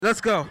Let's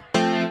go.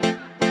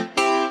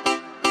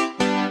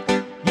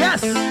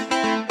 Yes.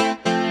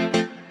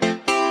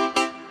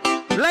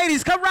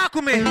 Ladies, come rock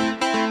with me.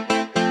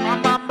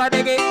 Bam bam ba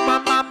diggy,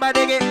 bam bam ba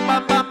diggy,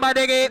 bam bam ba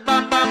diggy,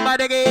 bam bam ba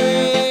diggy.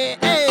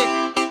 Hey.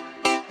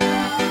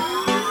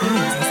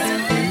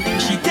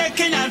 She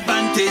taking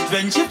advantage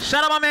when she.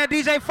 Shout out my man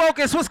DJ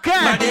Focus. What's good?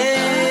 I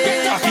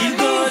feel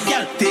good,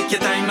 girl. Take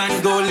your time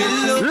and go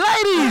little.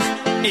 Ladies.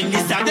 In the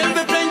saddle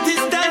with plenty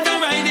style,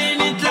 and riding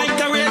it like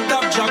a red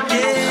top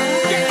jockey.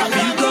 I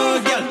feel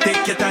good, girl.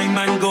 Take your time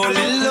and go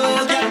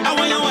little. Girl, I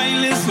want you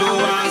whining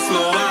slower,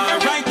 slower.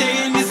 Right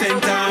there in the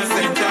center,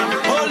 center.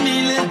 Hold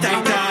me little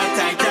tighter,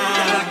 tighter.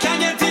 Girl, I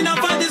can't get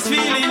enough of this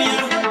feeling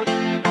here.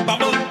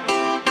 Bubble,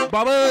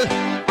 Bubble.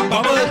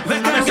 bubble. Let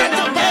them get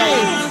down,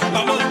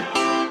 bubble,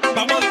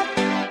 bubble,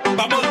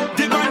 bubble.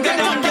 The gun get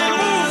down,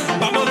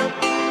 bubble,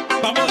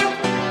 bubble,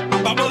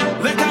 bubble.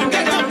 Let them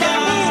get down,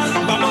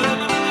 bubble,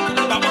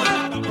 bubble.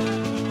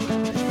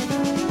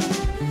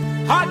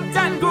 Hot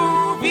and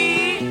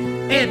groovy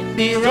In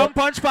the rum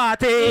punch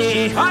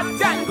party. Hot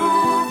and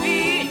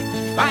groovy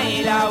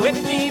Baila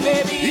with me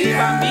baby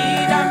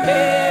Bambidam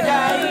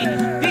bedai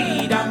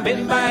Bidam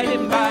bim by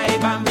dim by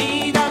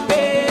Bambidam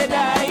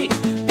bedai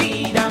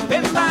Bidam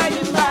bim by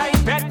dim by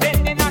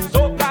Pretending a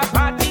soca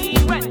party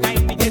When I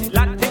see this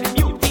Latin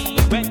beauty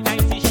When I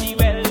see she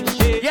well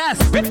shaped Yes.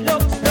 With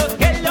looks look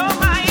hello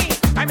my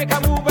I make a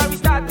move and we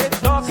started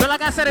talking. So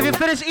like I said, if you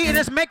finish eating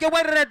this, make your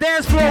way to the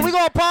dance floor. We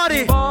gonna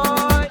party.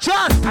 Boy,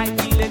 Just. I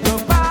feel it go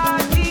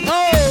party.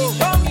 Oh.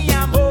 Show me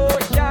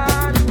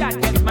emotion that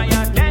gets my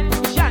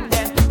attention.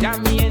 Then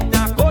jam me in a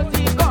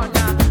cozy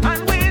corner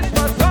and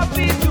whisper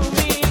softly to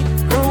me.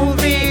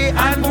 Groovy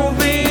and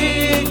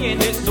moving in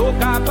this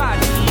soca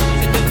party.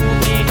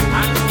 Sit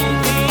and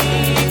groovy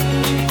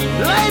and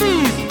moving.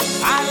 Ladies.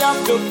 I love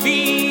to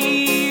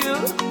feel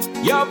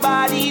your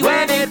body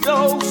when it's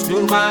close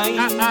to mine.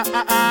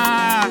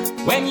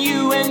 When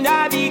you and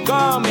I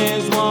become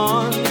as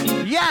one.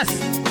 Yes.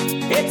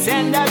 It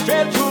sends a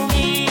thrill to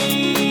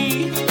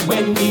me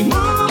when we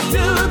move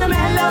to the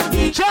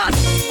melody.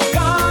 Just.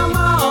 Come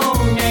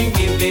on and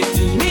give it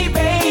to me,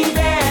 baby.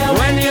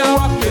 When you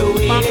walk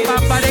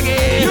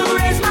away, you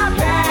raise my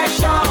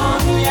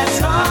passion. Yes,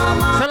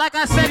 come on. So like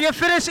I said, you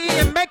finish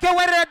eating, make your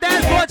way to the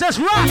dance floor. Just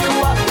rock.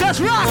 Just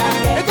rock.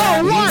 It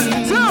go 1,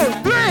 2,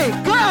 3,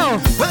 go.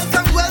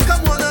 Welcome,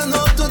 welcome, one and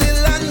all to the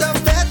land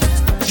of death.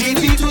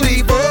 Trini to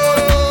the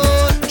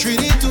bone,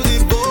 Trini to the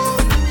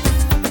bone.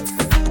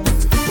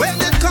 When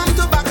they come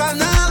to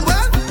Bacchanal,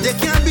 well, they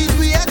can't beat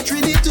we at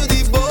Trini to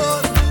the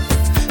bone,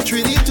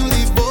 Trini to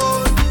the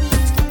bone.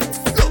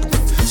 Look,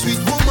 sweet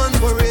woman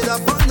parade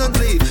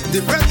abundantly.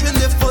 The brethren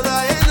they full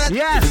of energy.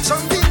 Yes.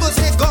 Some people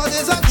say God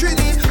is a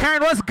Trini.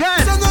 Karen, what's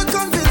good? So not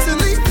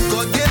convincingly,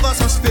 God gave us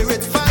a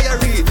spirit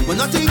fiery. But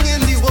nothing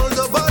in the world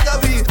will bother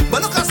we.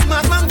 But look a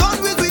smart man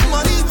gone with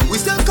money. We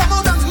still come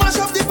out and mash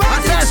up the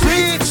party. I said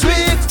Sweet,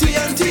 sweet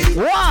TNT.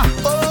 Wow.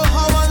 Oh,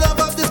 how I love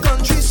of this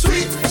country.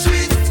 Sweet,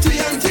 sweet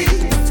TNT.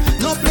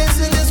 No place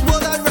in this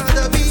world I'd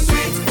rather be.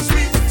 Sweet,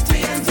 sweet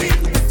TNT.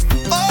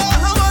 Oh,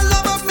 how I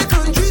love of my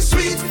country.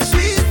 Sweet,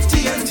 sweet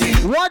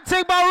TNT. One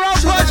thing about rum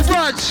punch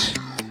brunch.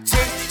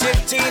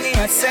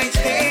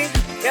 GeniusinHD,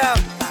 yeah.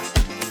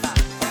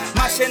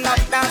 Mashing up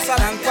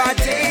dancehall and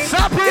party.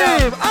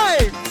 Supreme.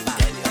 Hey.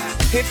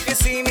 If you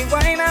see me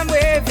while I'm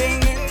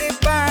waving in the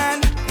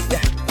band,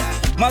 yeah.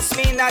 Must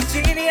mean that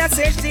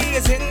GeniusinHD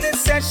is in the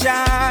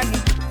session.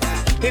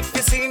 If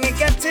you see me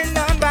getting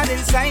on bad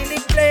inside the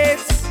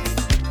place,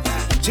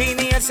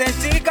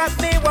 GeniusinHD got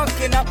me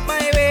walking up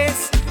my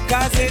waist.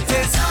 Cause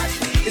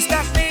it's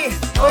not me.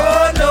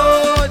 Oh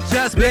no,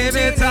 just blame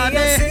it on me.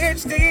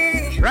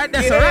 GeniusinHD. Right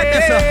there, sir. Right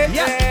there, sir.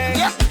 Yeah,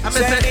 yeah. I'm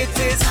Said saying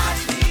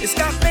it's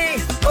not me.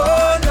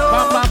 Oh no.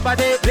 Bam, bam, ba,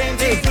 de, Blame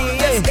de, hey.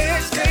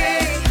 GeniusinHD.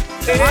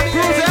 Yeah,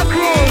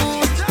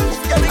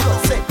 we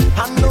gon' say, I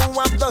know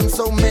I've done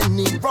so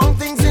many wrong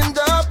things in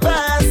the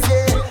past,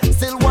 yeah.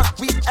 Still what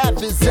we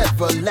have is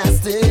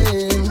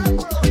everlasting.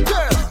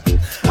 Girl,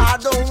 I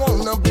don't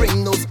wanna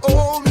bring those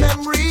old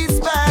memories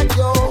back,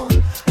 yo.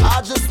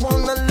 I just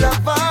wanna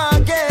love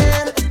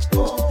again.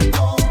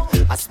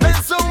 I spent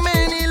so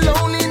many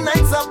lonely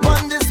nights up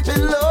on this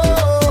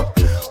pillow,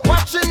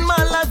 watching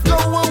my life go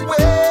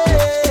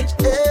away.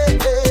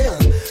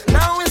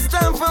 Now it's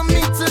time for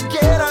me to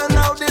get out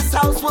of this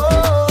house,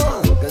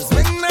 whoa. Cause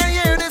when I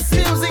hear this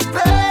music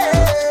play,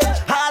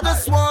 I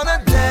just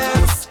wanna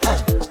dance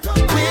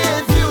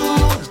with you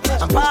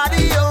and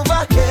party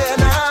over here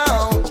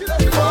now.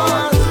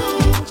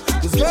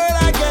 Cause girl,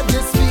 I get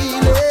this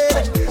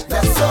feeling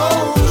that's so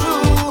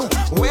true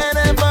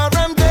whenever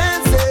I'm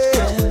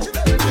dancing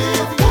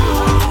with you.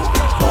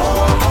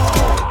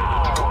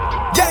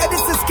 Yeah,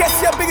 this is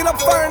Kessie, I'm bigging up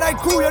Fahrenheit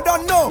crew, you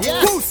don't know.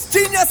 Yeah. Who's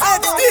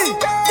GeniusinHD?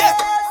 Yeah.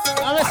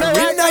 I'm saying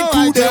right now, Fahrenheit I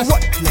crew, they're just.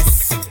 worthless.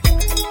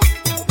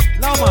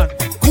 No, man.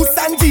 Goose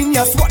and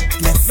Genius,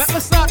 worthless. Let me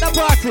start the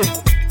party.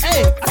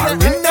 Hey, I said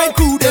Fahrenheit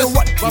crew, they're bam,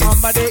 worthless.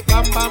 bam, ba, de,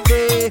 bam, bam, de.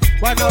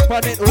 Wind up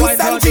on it, Who's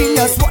wind on and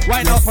Genius, it. what?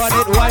 Wind up on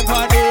it, wind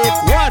on it.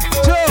 1,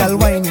 2. Girl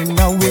whining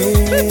away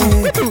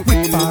with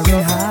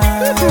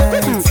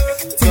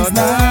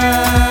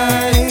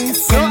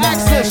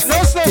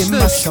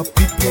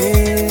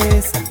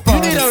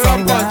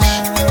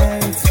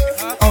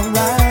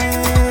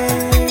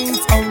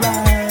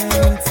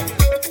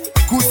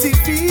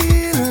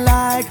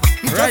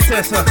Right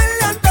there, sir.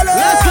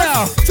 Let's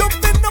go.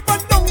 Jumping up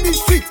and down the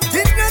street.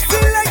 Genius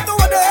like no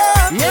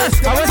other.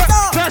 Yes, I was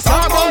just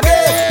how about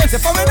this. The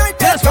foreign night,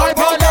 Yes, how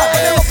about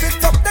this?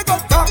 they go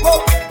talk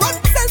about. Run,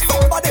 tell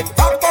somebody,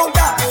 talk about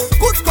that.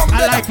 Goods come I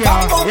to like the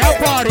y'all. talk about Y'all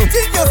it. party.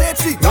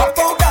 GeniusHD, talk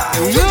about that.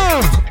 You.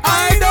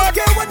 I don't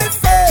care what they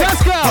say.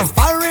 Just go. Cause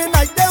foreign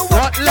night, they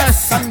What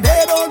less? and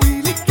they don't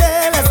really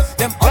care less.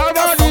 Them How other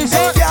about some these, they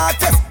huh? can't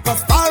test.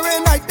 Cause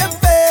foreign night, them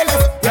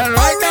faileth. Yeah, Them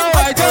right foreign now, night,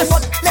 I they just-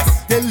 want less.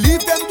 They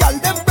leave them gal,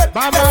 them bread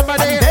Bam, less. bam,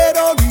 bam, And they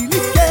don't really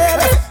care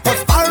less.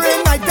 Cause foreign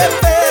night, them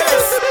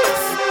faileth.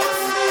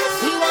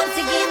 He wants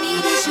to give me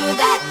the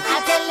sugar. I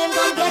tell him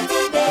come get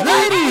it, baby.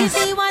 Ladies.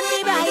 If he want me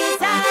by his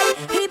side,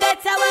 he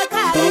better work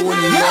hard.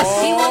 yes.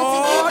 He wants to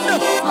give me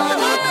his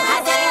money. I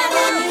say I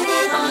don't need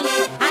it, honey.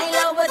 I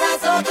love what I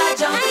soca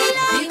junkie.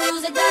 The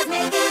music does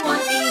make me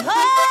want me.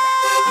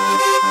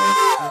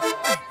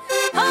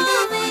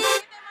 Oh, me.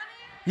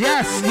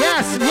 Yes,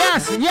 yes,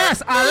 yes,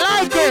 yes. I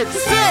like it.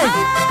 Sing.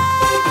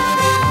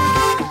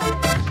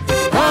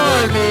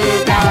 Hold me,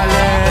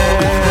 darling.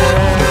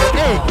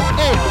 Hey,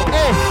 hey,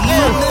 hey,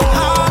 hey.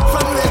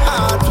 From the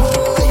heart,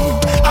 oh,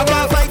 I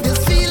can't fight this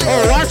feeling.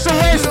 Oh, watch the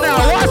waist now.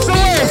 Watch the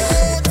waist.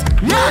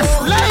 Yes,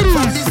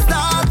 ladies.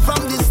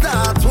 From the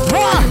start, oh,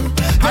 One.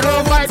 I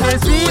don't fight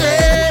this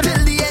feeling.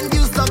 till the end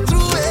you stuck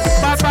through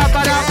it. Ba, ba,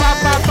 ba, da, ba,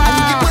 ba, ba.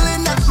 You're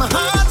pulling at my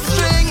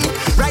heartstring,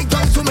 right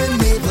down to my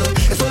navel.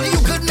 If only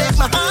you could make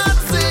my heart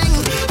sing.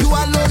 You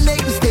alone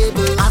make me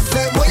stable. I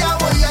say, oh yeah,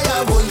 oh yeah,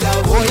 yeah, oh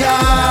yeah, Oh, oh yeah.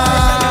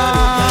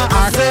 yeah.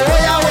 I say, oh,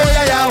 yeah, oh,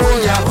 yeah, yeah, oh,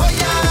 yeah. Oh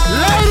yeah.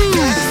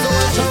 Ladies. So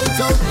I shout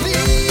out,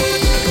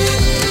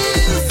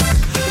 please,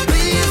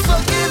 please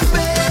forgive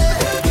me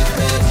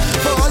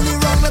for all the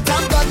wrong that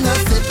I've done. I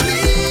say,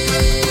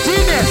 please.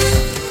 Genius.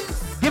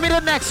 Give me the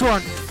next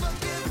one.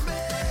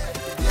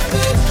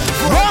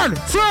 1,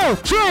 2,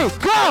 3,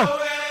 go.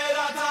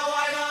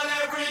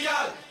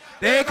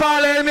 They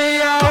calling me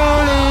a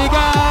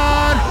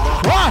hooligan.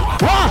 What?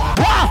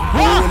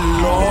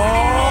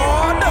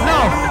 No.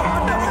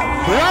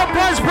 One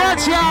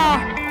punch, y'all.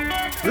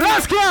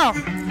 Let's go.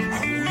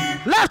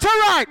 Left or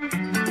right?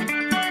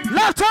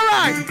 Left or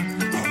right?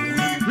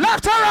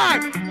 Left or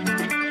right?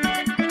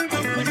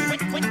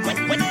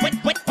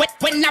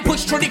 When I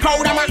push through the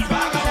crowd,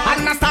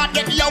 and I start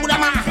get louder,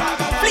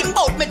 fling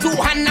out me 2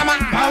 hands, and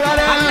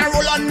I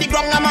roll on the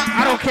ground,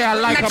 I don't care. I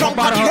like and I her jump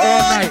on about the her all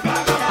road, night.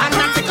 and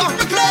I take off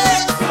the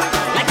clothes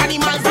like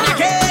animals in a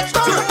cage.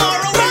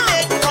 Tomorrow we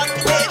make front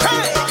page.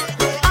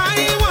 I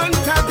want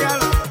a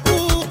girl who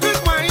could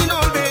whine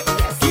all day,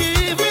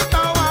 give it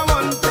how I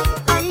want it,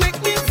 and make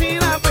me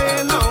feel a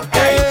pain now.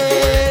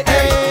 Hey,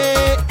 hey,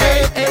 hey,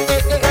 hey,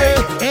 hey,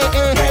 hey,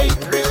 hey, hey.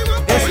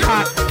 It's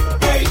hot.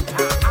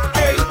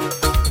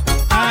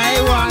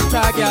 I want a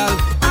girl.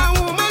 A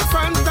woman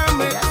front of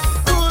me,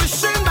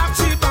 pushing back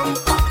she bump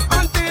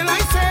until I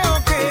say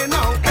okay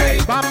now. Hey,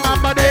 Bam,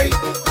 bam, ba, day.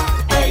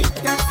 hey,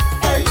 yes,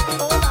 hey,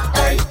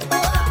 hey,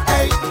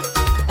 hey,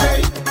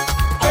 hey,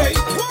 hey.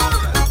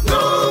 No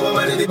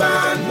woman in the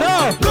band.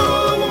 No. No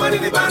woman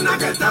in the band, I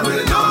get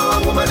away.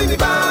 No woman in the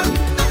band.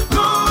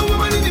 No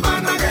woman in the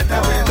band, I get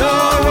away. No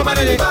woman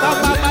in the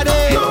band, bam, bam,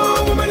 day.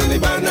 No woman in the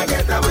band, I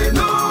get away.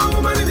 No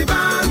woman in the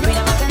band.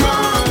 No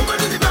woman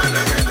in the band,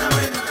 I get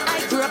away.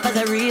 I grew up as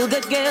a real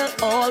good girl,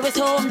 always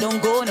home,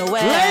 don't go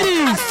nowhere.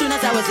 Ladies. As soon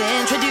as I was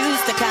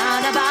introduced to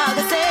carnival,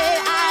 they say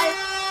I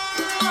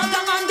all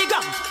down on the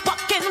ground,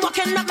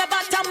 walking up my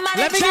bottom. And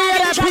Let me give you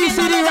that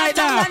PCD right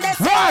now.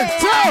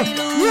 1,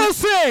 2, you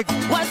sing.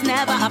 Was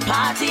never a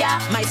party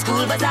at my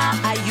school bazaar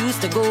I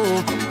used to go,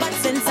 but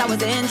since I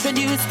was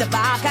introduced to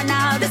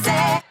Bacchanal, they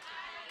say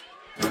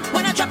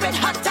when I drop it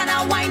hot and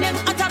I whine him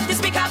on top the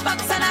speaker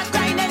box and I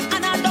grind it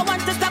and I don't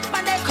want to stop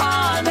and they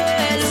call me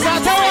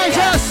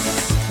Satanás.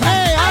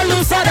 Hey, I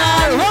lose that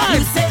You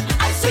right. say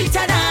I'm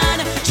sweeter than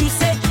you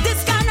say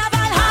this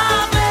carnival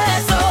have me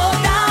so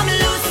damn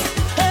loose.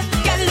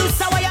 Get loose,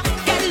 how are ya?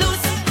 Get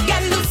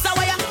loose, how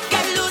are ya?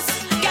 Get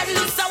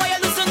loose, how are ya?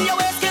 Loosen your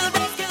waist, skill.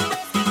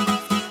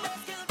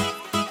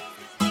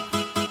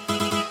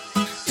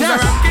 It's a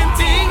rocking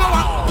thing,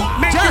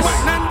 make you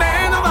wine and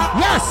bend over.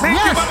 Yes, Make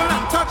yes. you bubble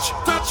and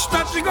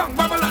touch the gong,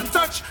 bubble and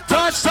touch.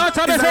 Touch, It's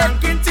a it.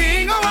 rocking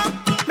thing,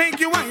 make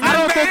you wine I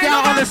don't and think bend y'all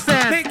over.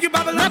 understand. Make you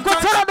bubble Now and go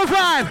turn touch. up the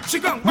vibe. She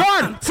gone.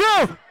 1,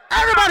 2,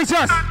 everybody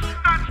just.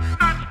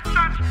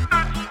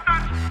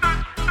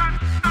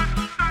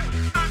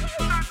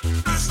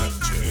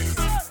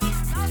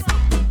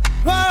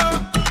 Whoa,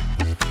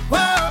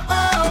 whoa,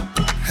 whoa,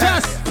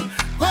 Just,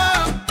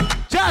 whoa,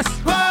 just.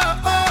 whoa,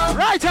 whoa.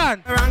 Right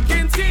on.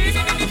 Ranking team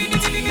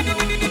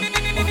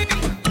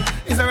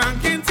is a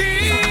ranking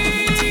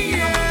team,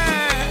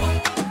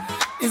 yeah.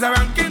 Is a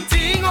ranking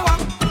team,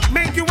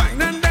 make you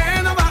wine and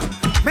bend over,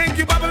 make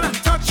you bubble and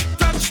touch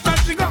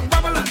the gong,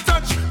 bubble and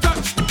touch.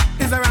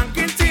 Is a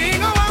ranking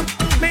team,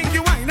 make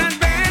you wine and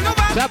bend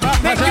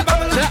over, make you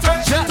bubble and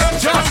touch.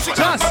 Just.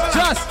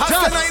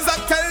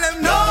 Tell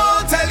them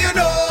no, tell you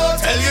no.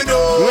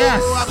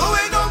 Yes. I'm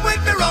going home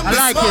with me rum I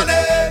like this it.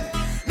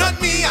 morning.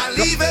 Not me, I'm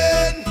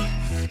leaving.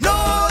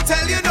 No,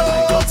 tell you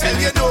no, tell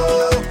you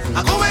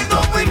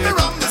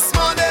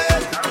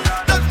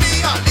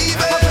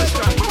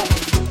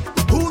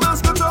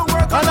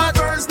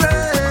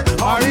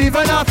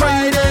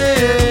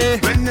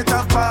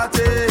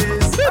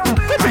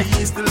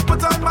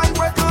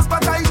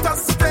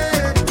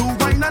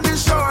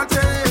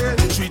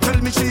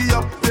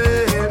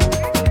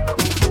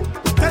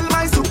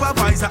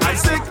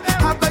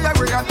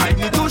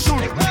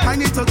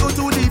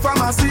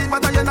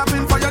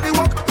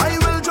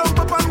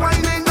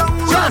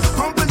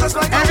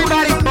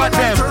Everybody but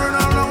them.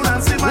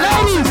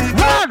 Ladies,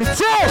 1,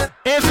 2.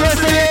 If you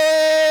say,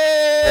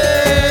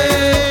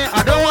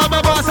 I don't want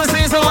my boss to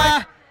see, so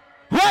I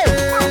wait.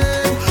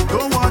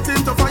 Don't want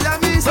him to fire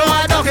me, So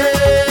I don't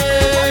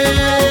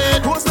care.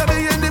 Post the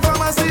big in the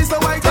pharmacy, so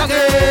I can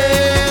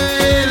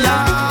Okay.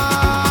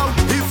 now.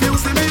 If you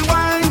see me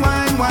wine,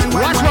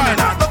 Watch wine.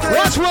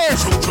 Watch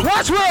waist.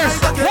 Watch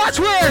waist. Watch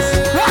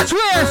waist. Watch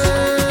waist.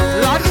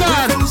 Lord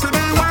God. If you see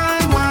me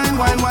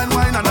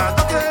wine, and I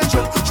okay,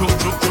 choke.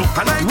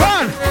 And I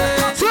 1,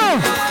 2.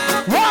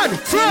 1,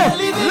 2.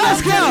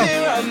 Let's go.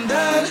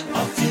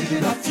 I'm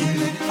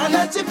feeling, and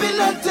I tip it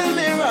and tell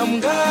me I'm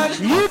God.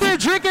 You've been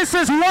drinking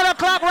since 1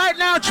 o'clock right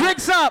now.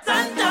 Drinks up.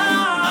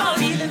 I'm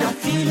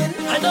feeling.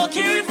 I don't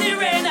care if the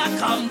rain I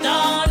come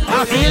down.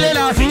 I feel it.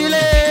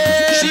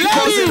 She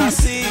comes in, I Ladies.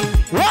 see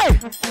Wait.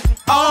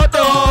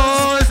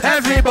 Outdoors.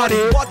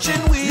 Everybody.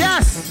 watching we.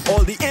 Yes.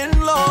 All the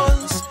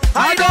in-laws.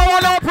 I don't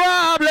want no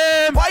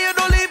problem. Why you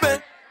don't leave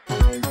it?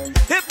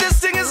 If this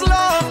thing is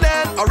love,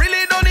 then I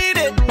really don't need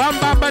it. Bam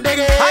bam ba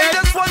diggy. I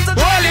just want to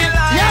Hold it.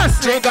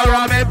 Yes. Drink a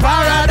rum in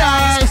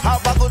paradise.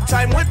 have a good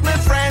time with my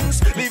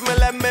friends. Leave me,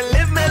 let me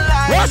live my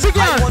life. Once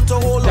again. I want to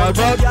hold on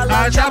to y'all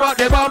And jab out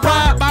the bumper.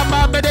 Bam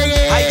bam ba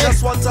diggy. I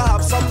just want to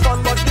have some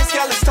fun, but this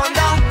girl is turned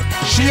down.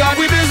 She on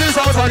the business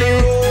out on the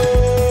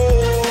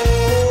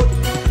road.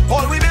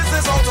 All we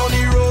business out on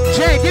the road.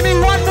 Jay, give me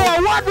one more.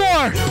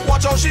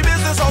 Watch how she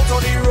business out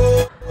on the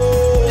road.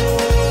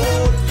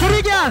 To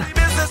the girl.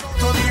 Business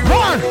out on the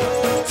road.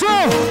 1, 2.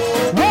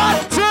 1,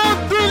 2,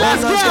 3.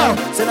 Let's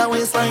go. Say that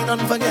waistline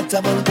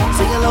unforgettable.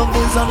 Say your love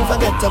is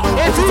unforgettable.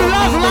 If you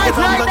love life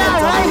right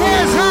now, right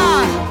here is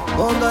high.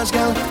 Oh gosh,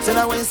 girl, say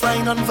that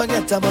waistline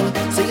unforgettable.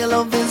 Say your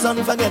love is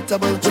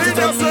unforgettable. Put it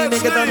on me,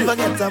 make it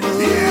unforgettable.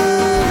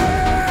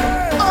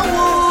 A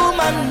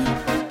woman,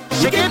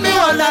 She give me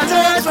all that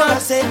taste when I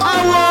say, a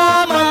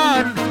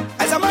woman.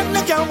 as a man,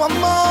 I can want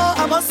more.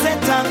 I must say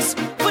thanks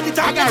for the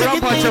time I got that you rum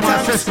give punch me in my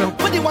thanks. system.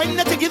 For the wine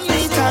that you give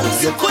me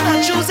thanks. You could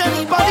not choose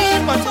anybody,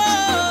 but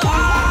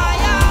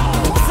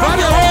From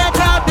your head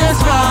up this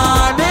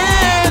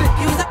morning.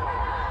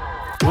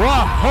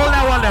 Whoa, hold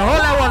that one there.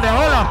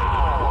 Hold on.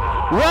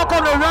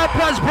 Welcome to Rum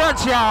Punch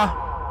Brunch, y'all.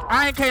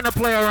 I ain't came to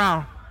play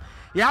around.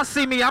 Y'all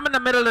see me, I'm in the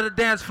middle of the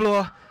dance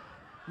floor.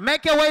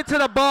 Make your way to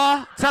the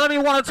bar. Tell them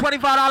you want a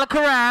 $25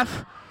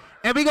 carafe.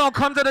 And we gonna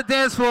come to the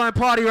dance floor and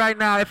party right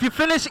now. If you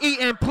finish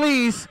eating,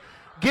 please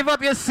give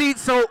up your seat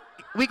so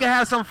we can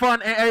have some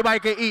fun and everybody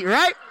can eat,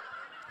 right?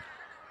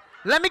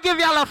 Let me give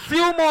y'all a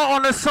few more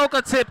on the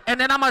soca tip, and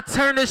then I'm gonna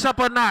turn this up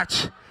a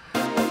notch.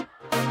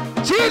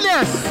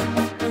 Genius!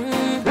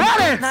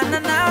 Ready?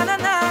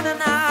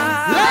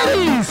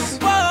 Ladies!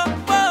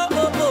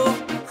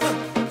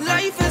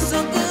 Life is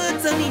so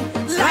good to me.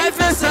 Life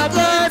is so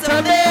good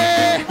to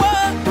me.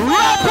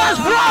 Rum Punch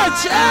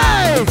Brunch,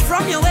 hey!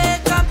 From your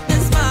wake up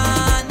this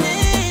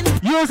morning.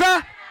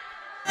 User?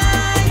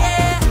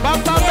 Yeah. Bam,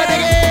 bam, ba,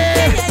 diggy.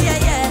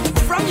 Yeah.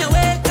 From your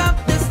wake up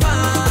this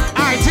morning.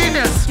 All right,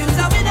 Genius. You's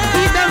a winner.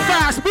 Beat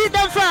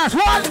them fast.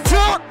 1, 2,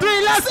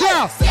 3, let's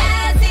go.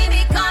 Yeah, see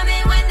me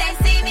coming when they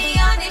see me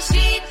on the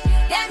street.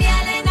 Them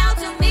yelling out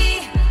to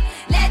me.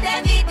 Let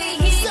them eat the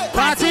heat.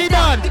 Party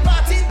done. The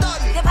party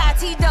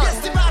done. Yes,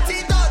 the party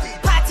done.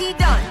 Party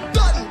done.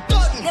 Done.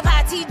 The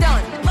party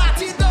done.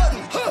 Party done.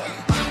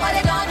 What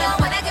they don't know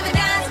when I give a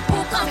dance, who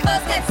come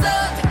first gets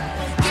served.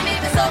 Give me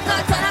the soca,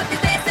 turn up the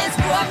bass and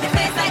screw up the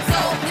bass like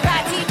so. The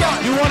party done.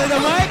 You wanted a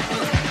mic?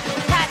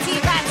 Party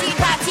done.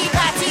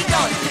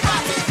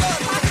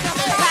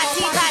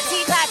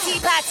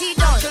 Party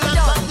done.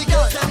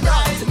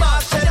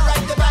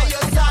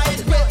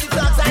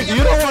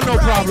 You don't want no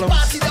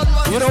problems.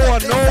 You don't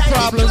want no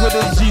problems with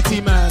this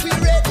GT man.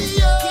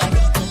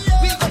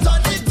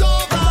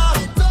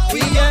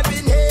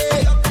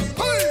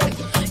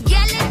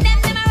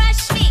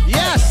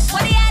 Yes.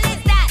 What the hell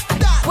is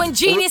that? When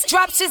Genius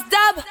drops his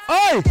dub,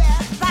 Hey,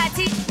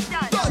 party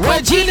done.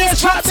 when Genius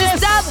drops his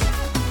this. dub,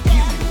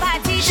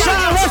 party Sean,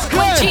 done. what's good?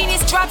 When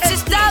Genius drops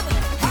his dub,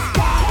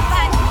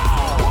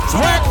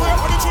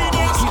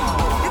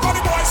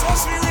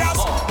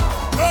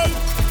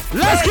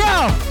 Let's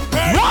go.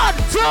 1,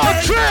 2,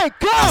 3,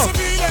 go.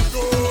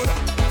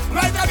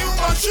 Like a new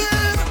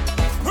machine,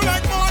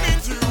 like morning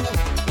dew.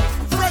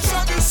 Fresh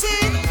on the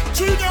scene,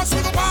 genius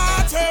with a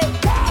party.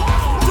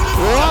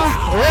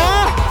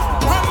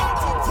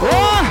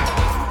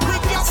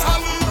 With your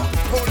salute,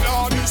 hold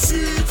on the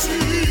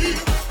city.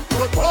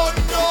 But on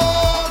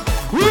down,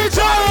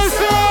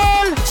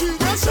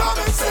 genius on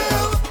the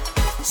sale.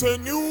 Say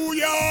New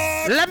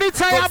York. Let me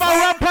tell you about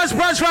Rum Punch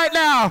Brunch right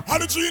now.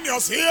 And the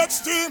genius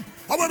hates team.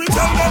 And when we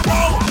tell them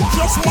now,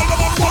 just hold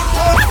them on one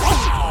goal.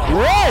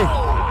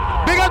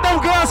 Whoa! Big up them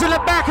girls in the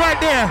back right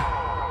there.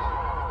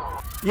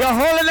 You're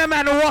holding them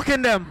and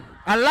walking them.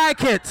 I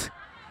like it.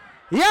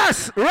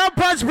 Yes, Rum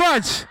Punch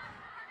Brunch.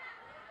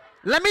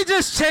 Let me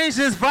just change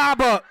this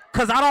vibe up,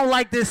 because I don't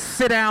like this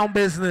sit-down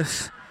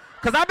business.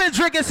 Because I've been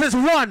drinking since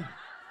 1.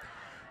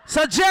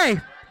 So, Jay,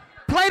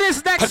 Play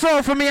this next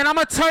song for me, and I'm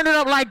gonna turn it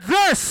up like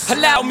this.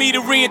 Allow me to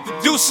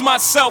reintroduce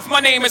myself. My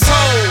name is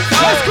Ho.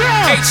 Let's go.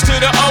 H to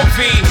the OV.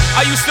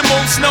 I used to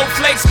move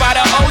snowflakes by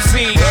the OZ.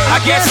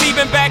 I guess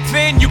even back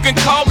then you can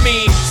call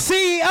me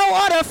CEO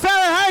of the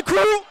Fahrenheit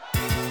crew.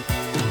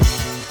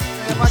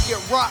 If I get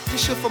rocked,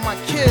 this shit for my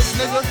kids,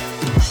 nigga.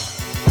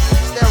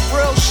 It's that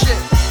real shit.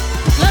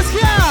 Let's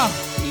go.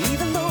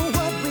 Even though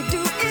what we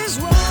do is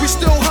wrong, We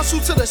still hustle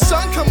till the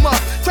sun come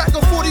up. Crack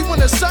a 40 when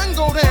the sun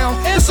go down.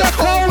 It's a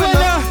cold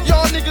winter.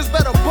 Y'all niggas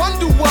better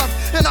bundle up.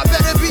 And I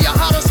better be a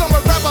hotter summer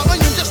rapper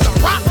onion just to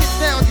rock it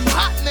down. You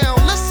hot now,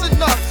 listen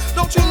up.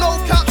 Don't you know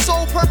cops'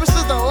 sole purpose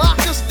is to lock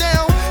us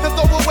down and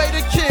throw away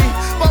the king.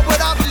 But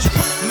without this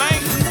man.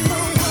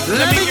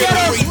 Let me get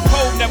a free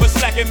cold, never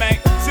slacking, man.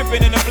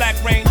 Sipping in the black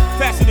rain,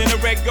 faster than the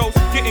red ghost.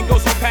 Getting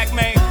ghosts on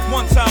Pac-Man.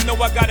 One time, know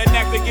I got a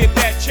knack to get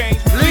that change.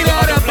 Leader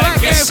of the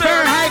Black and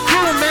Fahrenheit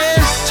crew, man.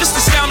 Just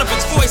the sound of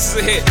its voice is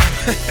a hit.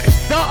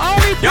 The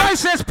only place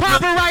that's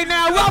popping right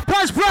now, Raw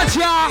Punch Brunch,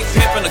 y'all.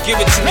 Pimpin' to give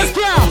it to me. Let's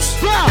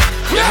go.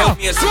 You help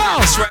me as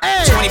this rap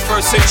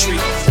 21st century.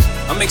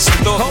 I make some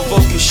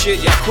thought-provoking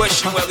shit. Y'all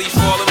question whether he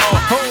falling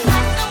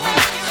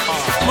off.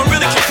 I'm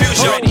really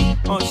confused,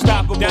 y'all.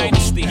 Unstoppable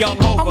Dynasty, young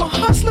I'm a over.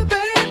 hustler,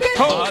 baby.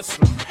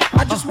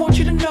 I just want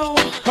you to know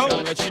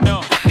Let you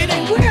know. it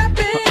ain't where I've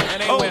been,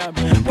 That ain't where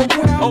I'm but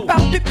where I'm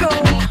about to go.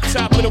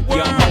 top of the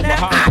world.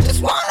 Now I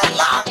just wanna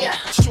love you,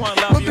 Just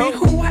wanna love but be you.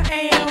 who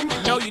I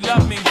am. Know you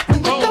love me. And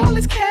with all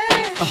this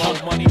cash, More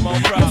money, more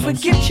don't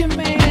problems. forget your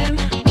man.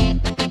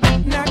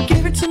 Now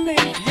give it to me,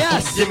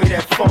 Yes. Give me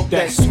that funk,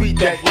 that sweet,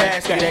 that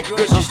nasty, that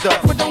gushy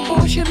stuff. but don't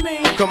bullshit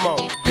me. Come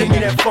on, give me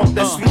that funk,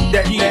 that sweet,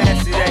 that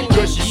nasty, that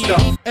gushy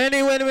stuff.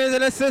 Any winners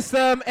in the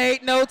system,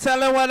 ain't no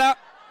telling what up.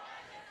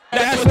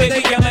 That's what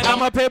they yelling.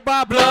 I'ma pay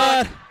by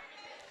blood.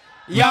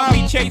 Y'all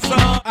be chasing.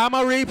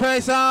 I'ma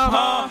repay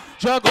some.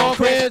 Drug on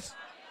kids.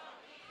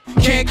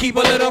 Can't keep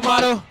a little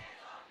model.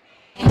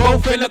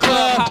 Both in the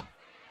club.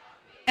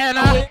 And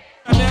I.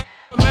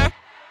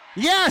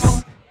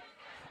 Yes.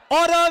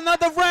 Order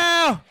another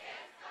round.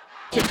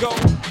 To go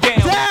down.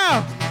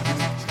 Down.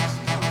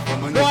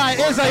 Boy,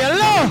 it's a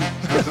yellow.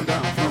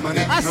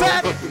 I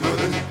said.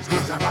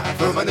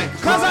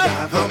 Cause I'm.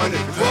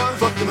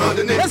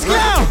 Let's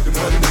go.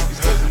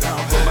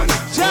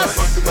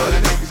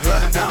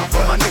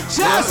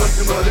 Just.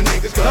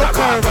 Don't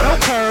curve,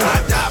 don't curve.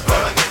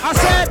 I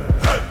said.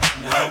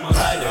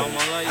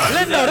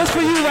 Lindo, this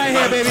for you right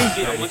here, baby.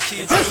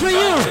 This for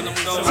you.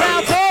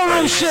 Town toll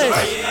room shit.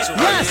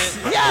 Yes,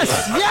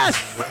 yes, yes.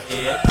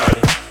 Yeah.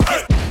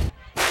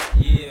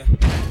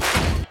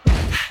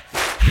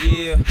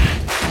 Yeah.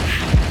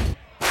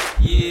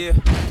 Yeah.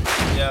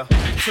 Yeah.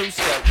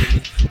 Two-step with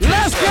me.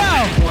 Let's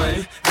go. One.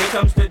 Here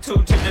comes the 2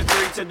 to the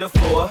 3 to the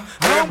 4.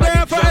 Everybody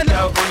Everybody jumped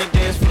out on the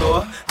dance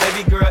floor.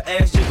 Baby girl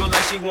ass jiggle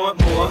like she want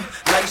more.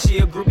 Like she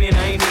a groupie and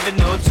I ain't even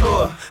no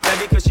tour.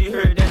 Maybe cause she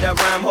heard that I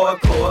rhyme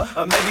hardcore.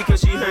 Or maybe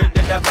cause she heard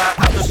that I buy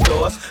out the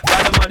stores.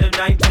 Bottom of the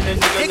 19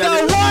 and the nigga It got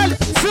go it.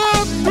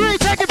 1, 2, 3,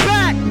 take it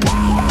back.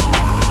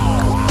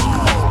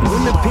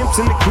 When the pimp's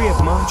in the crib,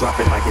 ma, drop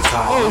it like it's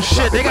hot. Oh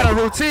shit, they got a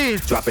routine.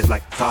 Drop it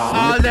like it's hot.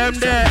 All them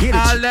dead, Get it.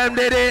 all them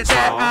did it,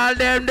 all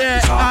them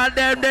dead, all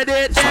them did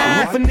it.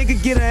 If a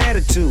nigga get an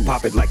attitude,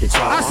 pop it like it's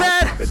hot. I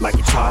said, Pop it like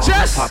it's hot.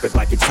 just- Pop it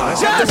like it's hot.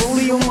 just-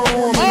 Rollie on my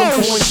arm, Oh, and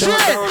I'm pouring shit.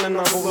 down, and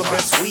I'm over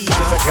that sweet as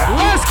I got.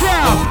 Let's go.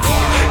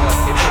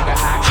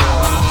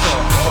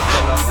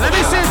 Let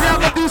me see if y'all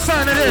can do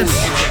something to this.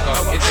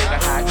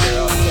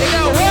 They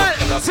got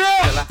 1, 2,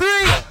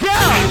 3, go.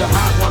 The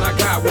hot one, I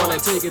got one,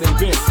 and take it and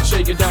bend,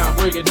 shake it down,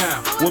 break it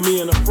down. With me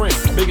and a friend,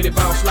 biggity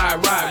bounce,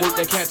 slide, ride, work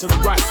that cat to the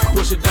right,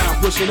 push it down,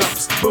 push it up,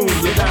 boom,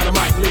 you're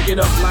dynamite, lick it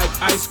up like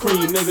ice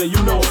cream, nigga.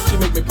 You know she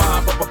make me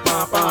pop,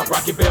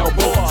 Rocky Bell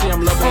boy. See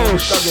I'm loving Oh it,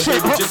 shit.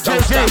 thuggin', baby, just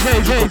don't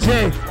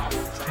Jay. stop.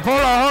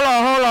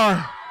 Hold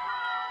on.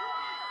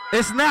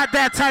 It's not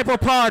that type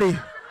of party.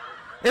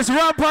 It's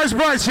Raw Punch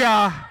Brunch,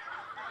 y'all.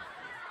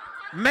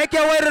 Make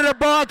your way to the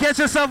bar, get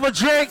yourself a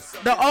drink.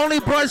 The only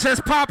brunch that's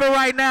popping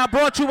right now,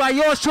 brought to you by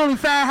yours truly,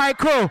 Fahrenheit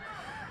Crew.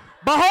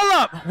 But hold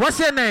up, what's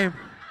your name?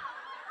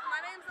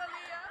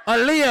 My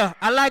name's Aaliyah.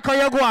 I like how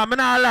you're going, I'm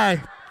not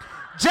lie.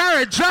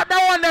 Jared, drop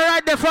that one there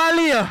right there for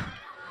Aaliyah.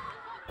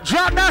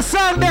 Drop that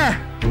song there.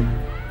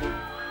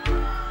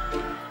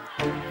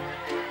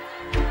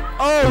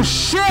 Oh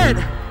shit.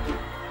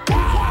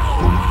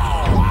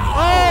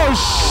 Oh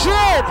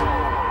shit.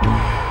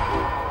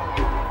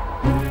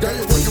 Girl,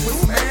 you're working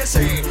with some ass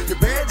hand. Your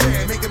bad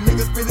jam, make a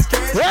nigga spend his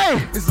cash. Hey.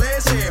 His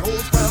last hand,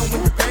 holds pound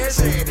with your fast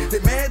hand. They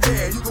mad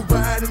jam, you can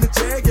ride in the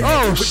jag.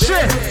 Oh, With shit.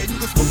 that hand, you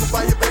can smoke up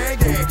by your bag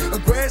hand. A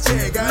grass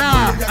hand, got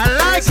Nah, money, I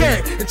like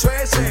it. And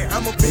trash hand,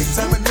 I'm a big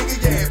time a nigga,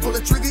 yeah. Pull a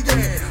trigger,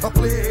 yeah. I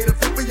play a hater,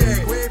 flipper,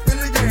 yeah. Grab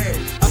filler,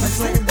 yeah. I be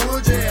slinging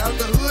wood, yeah. Out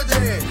the hood,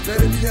 yeah.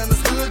 Let it be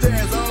understood,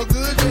 yeah. It's all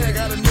good, yeah.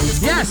 Got a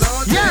nigga Yes,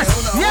 all, yeah. yes,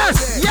 On the hard, yes,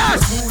 yeah. yes.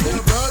 Smooth in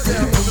the broad,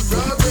 yeah. On the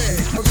broad,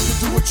 yeah. I'm gonna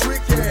do a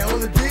trick, yeah. On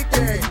the dick,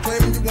 yeah. You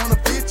claiming you wanna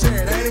fit,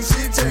 yeah. That ain't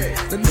shit,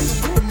 yeah. The nigga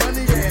with the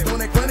money, yeah. On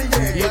that money,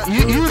 yeah.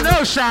 You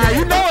know, Shy,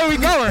 you know where we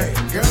going.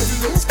 Girl, you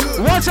looks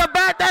good. Once I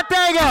back that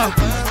thing up.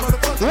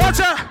 Motherfucker, Watch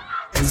out.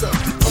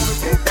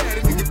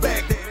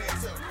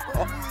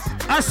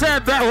 I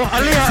said that. Well,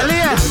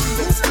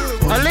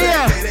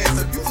 Aaliyah,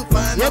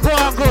 you're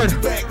going good,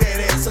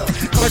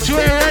 but you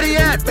ain't ready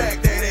yet.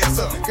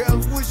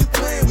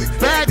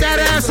 Back that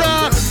ass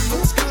up.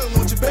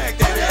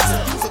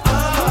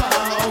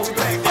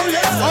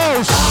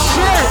 Oh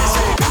shit!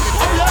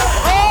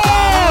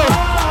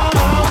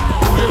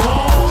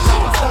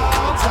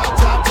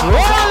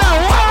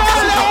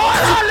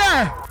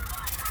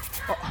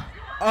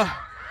 Oh!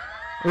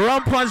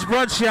 Rum punch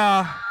brunch,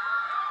 y'all.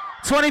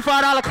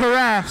 $25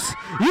 carafes.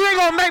 You ain't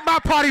gonna make my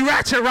party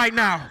ratchet right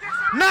now.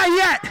 Not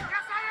yet.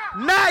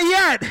 Not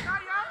yet.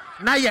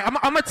 Not yet. I'm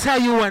gonna tell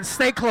you when.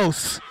 Stay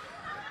close.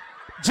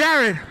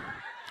 Jared,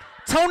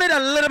 tone it a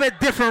little bit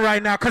different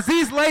right now, because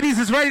these ladies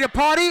is ready to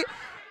party,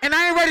 and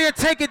I ain't ready to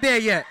take it there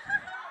yet.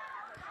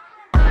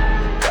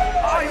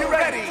 Are you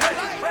ready?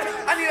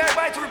 I need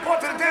everybody to report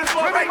to the dance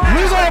floor right now.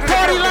 We gonna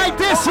party like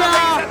this,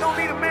 y'all. Don't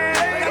need a man.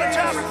 Got a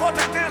child, report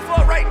to the dance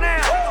floor right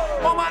now.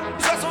 All my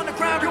trust on the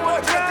ground,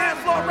 report to the dance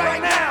floor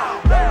right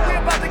now. We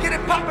about to get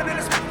it poppin' in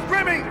this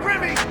Remy.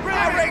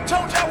 I already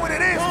told y'all what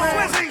it is,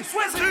 man.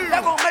 Swizzy.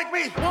 Y'all gonna make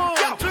me. Yo.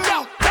 Put your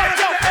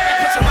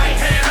right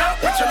hand up,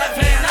 put your left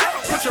hand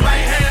up. Put your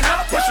right hand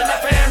up, put your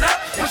left hand up.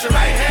 Put your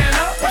right hand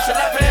up, put your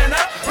left hand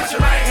up. Put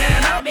your right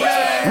hand up.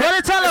 What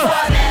it tell them?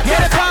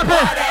 Get it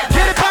poppin',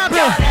 get it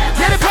poppin',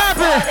 get it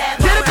poppin',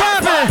 get it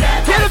poppin',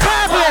 get it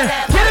poppin',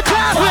 get it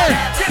poppin'.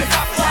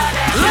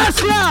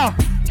 Let's go.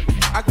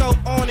 I go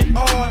on and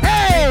on.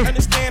 Hey.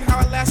 Understand how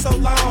I last so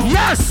long.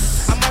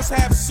 Yes. I must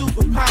have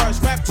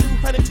superpowers. Rap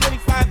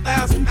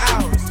 225,000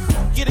 hours.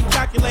 Get it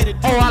calculated.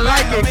 Oh, I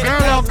like it,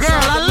 girl.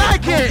 I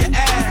like it.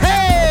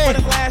 Hey.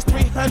 For the last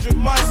 300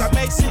 months, I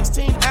made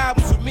 16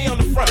 albums with me on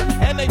the front,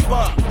 and they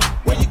bump.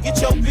 Where you get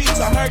your beats?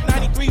 I heard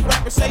 93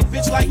 rappers say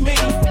bitch like me.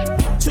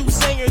 2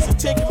 singers and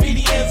 10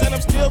 comedians, and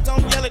I'm still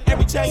gonna yell it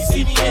every time you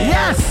see me in.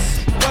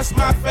 Yes. What's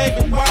my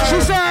favorite word?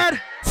 She said.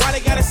 Why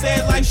they gotta say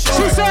it like short?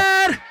 She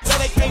said. So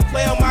they can't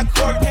play on my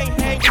court, can't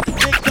hang with the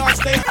big dog,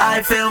 stay.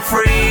 I feel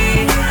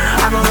free.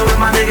 I'm over with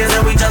my niggas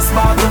and we just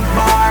bought the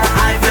bar.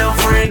 I feel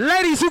free.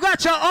 Ladies, you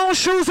got your own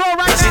shoes on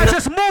right now.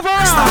 Just move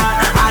around.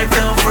 I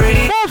feel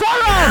free. Move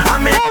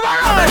around. Move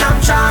around. And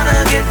I'm trying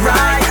to get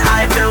right.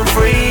 I feel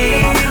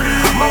free.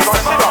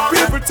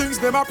 People things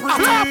them are pretty.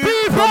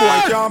 People. No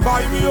boy can't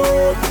buy me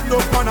out. No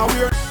man a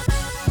wear.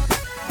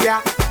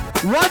 Yeah.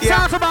 One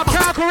time for my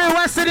Calgary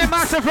West City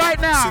Massive right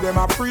now. See them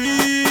are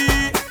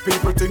free.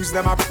 People thinks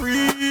them are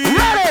free.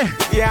 Ready?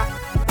 Yeah.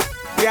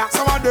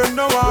 Some of them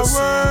know our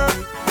word.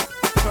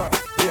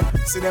 Yeah.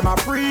 See them are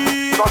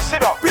free. Go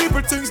sit up.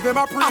 People thinks them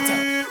are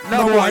free.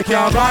 No boy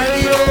can't buy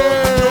me out.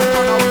 No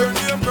man a wear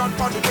name brand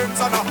for the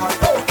dance and a high.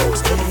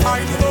 Folks them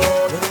find it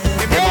out.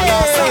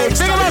 Hey,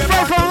 big up my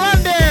friend from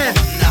London.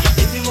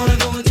 If you wanna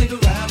go and take a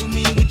ride with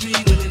me, we 3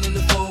 willing in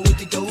the 4 with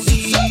the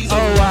goldies. Oh,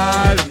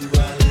 wow.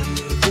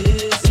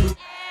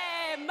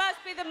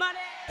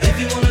 If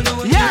you wanna go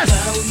and yes. take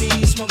a ride with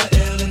me, smoke a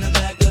L in the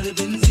back of the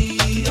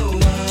Benzie. Oh,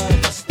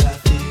 must I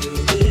feel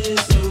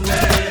this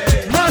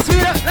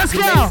way? Let's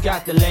go.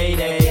 Got the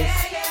ladies.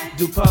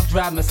 Do puff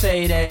drive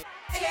Mercedes.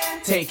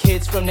 Take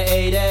hits from the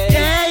 80s.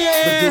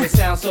 But do it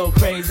sound so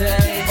crazy?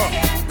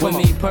 For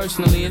me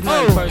personally, it's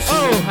not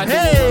personal. I do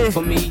work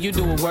for me, you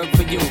do a work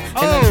for you. And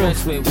I'm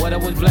dressed with what I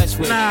was blessed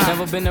with.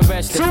 Never been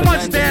arrested. Too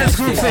much dance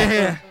groups in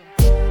here.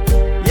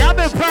 Y'all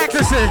been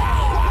practicing.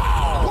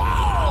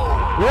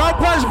 One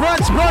Punch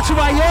Brunch brought to you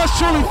by yours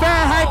truly,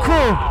 Fahrenheit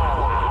Crew.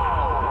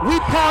 We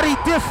party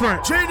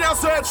different.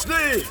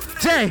 GeniusinHD.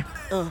 Jay.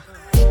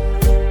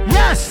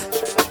 Yes.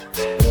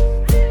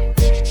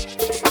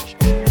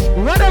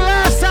 When the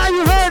last time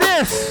you heard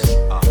this?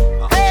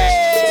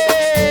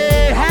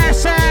 Hey!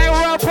 Hashtag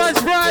Rum Punch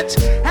Brunch.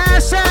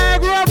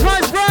 Hashtag Rum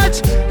Punch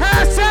Brunch.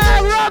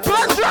 Hashtag Rum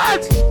Punch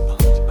Brunch.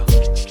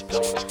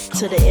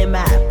 To the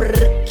MI,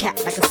 brr,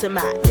 cat like a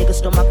semi. Nigga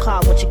stole my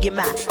car, won't you get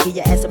mine? Give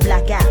your ass a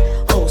black eye.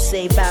 Oh,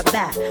 say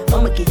bye-bye.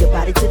 I'ma give your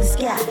body to the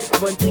sky.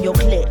 Run through your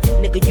clip.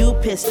 Nigga, you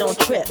pissed, don't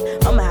trip.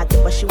 I'ma have to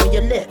bust you in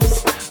your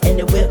lips. And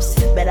the whips,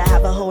 better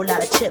have a whole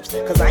lot of chips.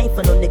 Cause I ain't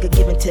for no nigga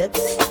giving tips.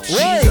 She's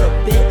a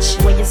bitch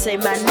when you say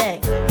my name.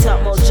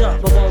 Talk more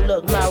junk, but won't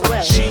look my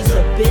way. She's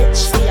a bitch,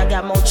 see I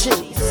got more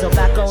cheese. So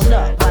back on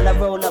up while I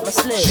roll up my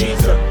sleeve.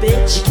 She's a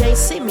bitch, you can't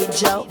see me,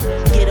 Joe.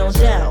 Get on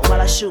down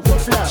while I shoot my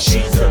flow.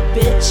 She's a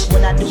bitch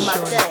when I do my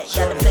thing.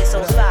 Got the place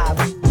on fire.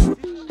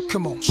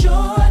 Come on.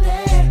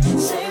 Jordan,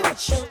 say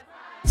what you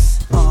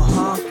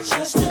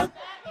just a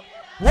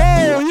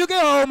Whoa, you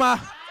get home, now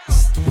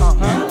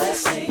let's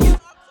say you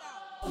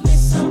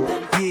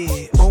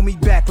yeah, owe me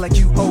back like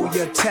you owe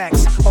your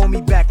tax. Owe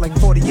me back like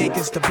 40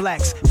 acres to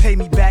blacks. Pay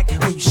me back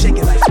when you shake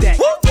it like that.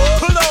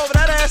 Pull over,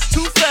 that ass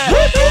too fat.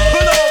 Pull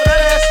over,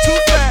 that ass too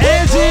fat.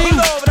 Pull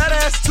over, that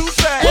ass too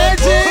fat.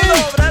 Pull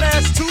over, that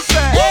ass too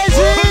fat.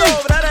 Pull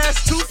over, that ass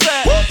too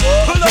fat.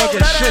 Pull over,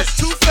 that ass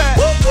too fat.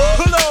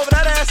 Pull over,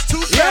 that ass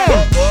too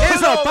fat.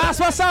 It's a pass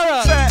my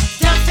Sarah.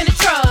 Jumps in the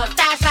truck,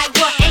 thighs like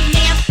what?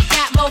 Amen.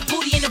 Got more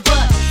booty in the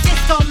butt.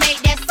 Just gon'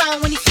 make that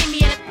song when he see me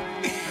in the.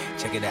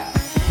 Check it out.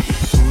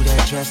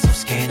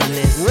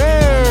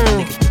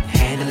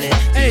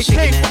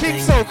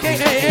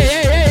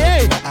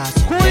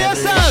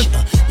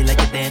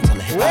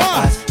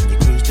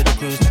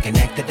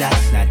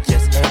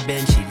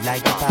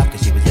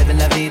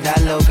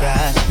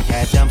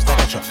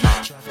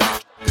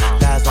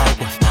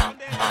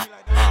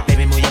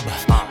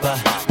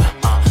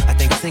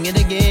 bring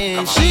it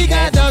again. She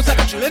got those like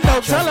a trillion,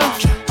 don't tell her.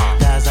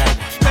 Guys like,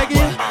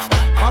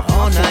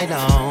 all night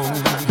long.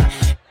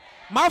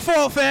 My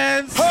fault,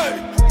 fans.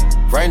 Hey.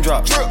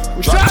 Raindrop.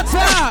 Shots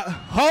out.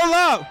 Hold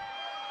up.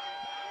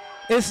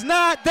 It's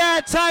not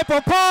that type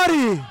of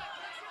party.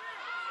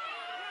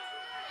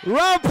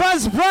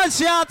 Rumpus brunch,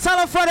 y'all.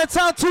 Tell a friend to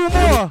tell two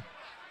more.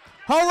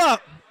 Hold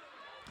up.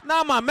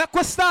 Nah, man. Make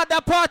us start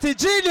that party.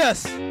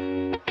 Genius.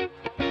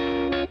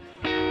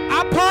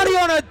 I party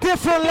on a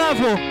different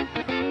level.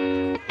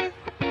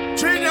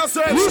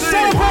 GeniusinHD. You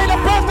celebrate a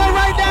birthday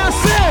right now.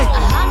 Sing. I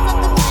hopped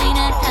off the plane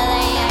at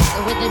LAX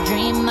with a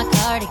dream, my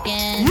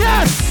cardigan.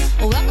 Yes.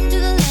 Welcome to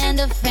the land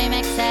of fame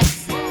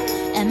excess.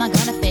 Am I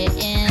gonna fit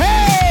in?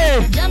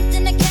 Hey. Jumped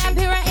in the cab,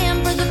 here I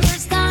am for the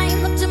first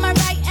time. Look to my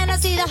right and I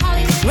see the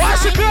Hollywood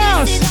Watch the sign.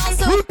 girls. This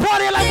is also We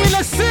party like we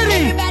the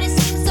city. Everybody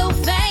seems so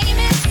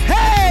famous.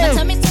 Hey. My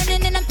tummy's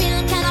turning and I'm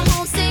feeling kinda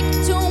homesick.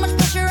 Too much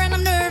pressure and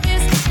I'm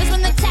nervous. That's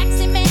when the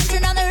taxi man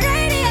turned on the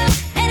radio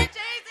and a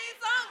Jay-Z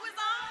song was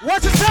on.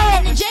 What you tell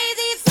And the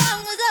Jay-Z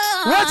song was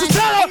on. What you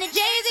tell And the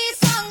Jay-Z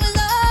song was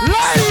on.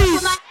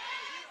 Ladies.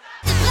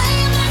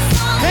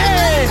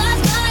 Hey.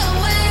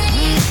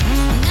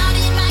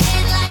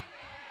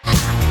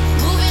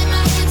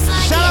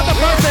 Shout out the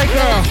birthday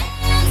girl.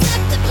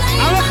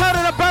 I'm gonna cut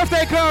to the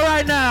birthday girl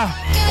right now.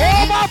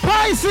 All my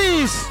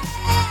Pisces.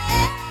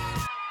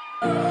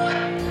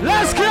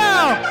 Let's go.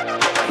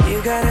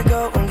 You gotta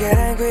go and get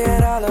angry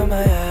at all of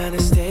my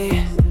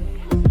honesty.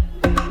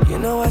 You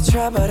know I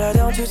try, but I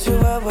don't do too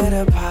well with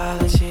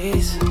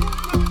apologies.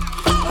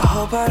 I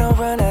hope I don't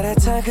run out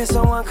of time, cause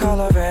someone call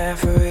a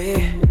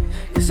referee.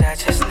 Cause I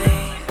just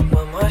need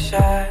one more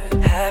shot,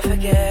 have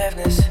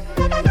forgiveness.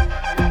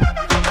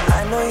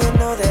 I know you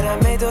know that I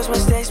made those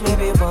mistakes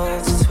maybe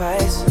once or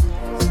twice.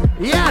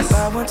 Yes.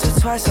 By once or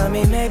twice, I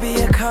mean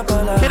maybe a couple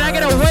of Can I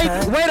get a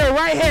waiter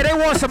right here? They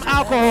want some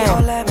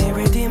alcohol. Let me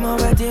redeem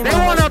They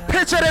want a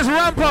picture of this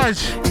rum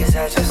punch. Cause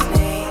I just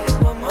need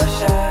one more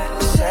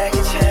shot,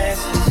 second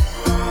chances.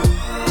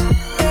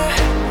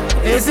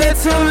 Is it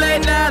too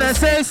late now to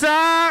say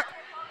sorry?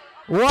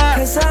 What?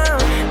 Let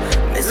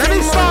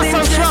me start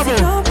some trouble.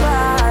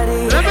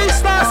 Let me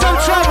start some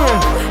trouble.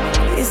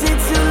 Is it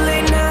too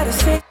late now to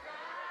say?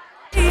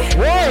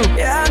 Whoa.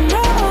 Yeah, I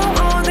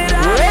know that I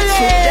let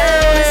you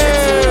down. Is it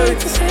too late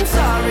to say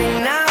sorry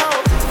now?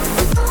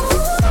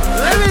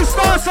 Let me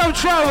start some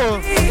trouble.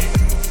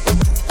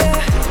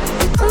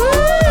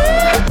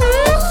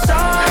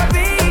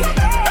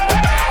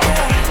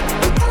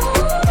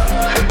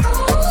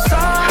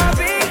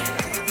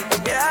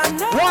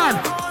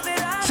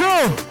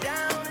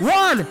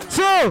 One,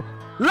 two,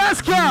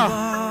 let's go.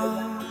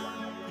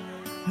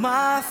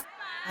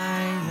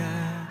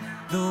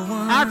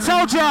 I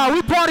told y'all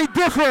we party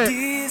different.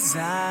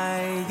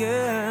 Desire,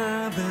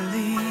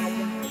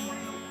 believe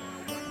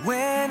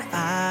when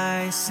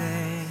I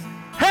say,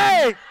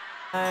 hey,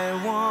 I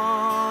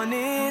want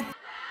it.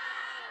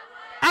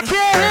 I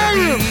can't hear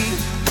you.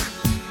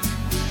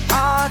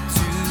 Our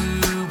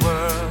two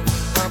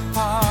worlds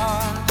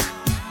apart,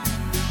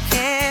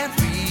 can't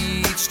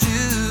reach to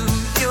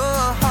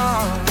your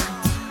heart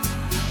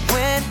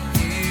when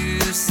you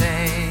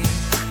say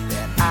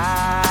that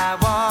I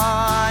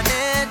want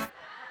it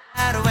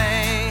that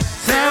way.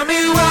 Tell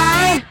me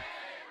why.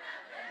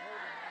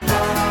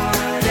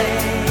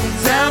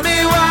 Tell me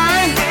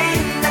why.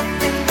 Ain't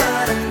nothing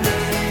but a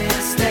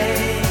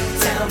mistake.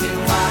 Tell me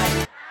why.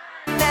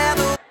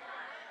 Never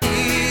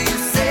you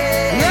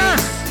say.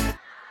 Yes.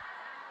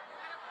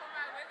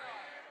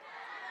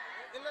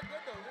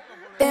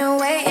 Been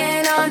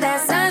waiting on that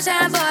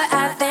sunshine, but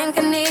I think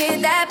I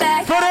need that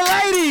back. For the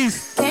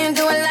ladies. Can't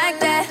do it like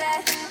that.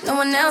 No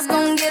one else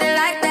gon' get it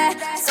like that.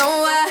 So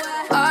I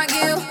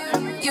argue,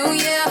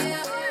 yeah,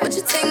 but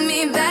you take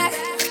me back.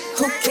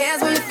 Who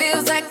cares when it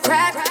feels like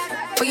crack?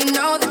 But you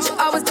know that you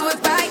always do it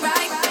right.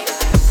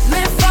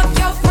 Man, fuck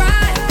your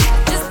pride.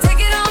 Just take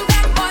it on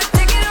back, boy.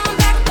 Take it on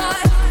back, boy.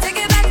 Take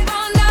it back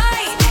all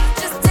night.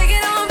 Just take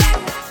it on back.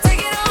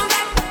 Take it on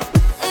back.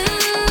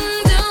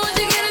 Do what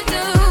you gotta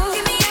do.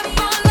 Keep me up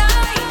all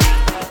night.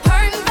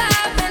 Hurting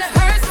vibe and it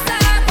hurts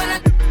inside when I.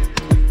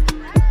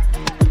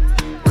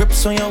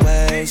 Grips on your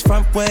waist,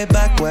 front way,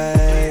 back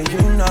way.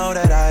 You know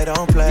that I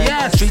don't play.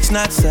 Yes. Streets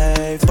not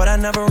safe, but I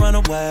never run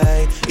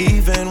away,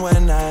 even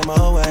when I'm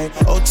away.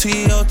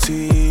 OT,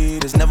 OT,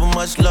 there's never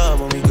much love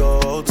when we go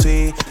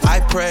OT. I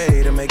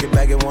pray to make it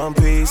back in one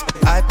piece.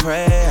 I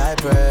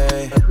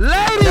pray.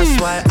 Ladies.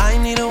 That's why I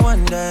need a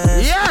one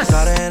dance. Yes.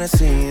 Got a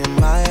Hennessy in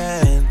my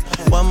hand.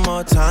 One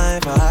more time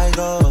before I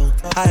go.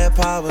 Higher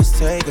powers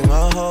taking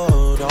a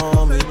hold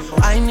on me.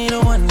 I need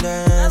a one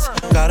dance.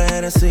 Got a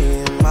Hennessy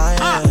in my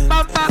hand.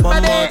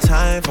 One more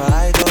time before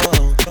I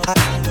go.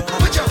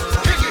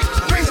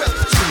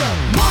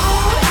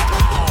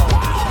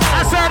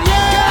 I said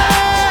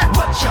yeah.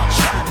 What y'all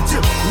trying to do?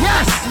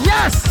 Yes.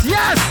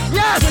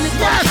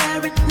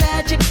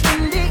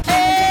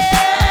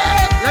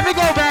 Let me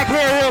go back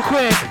here real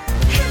quick.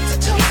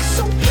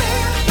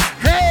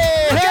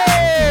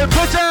 Hey,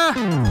 put your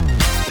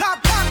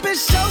Pop,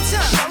 it's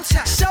showtime.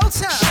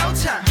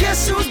 Showtime.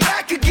 Guess who's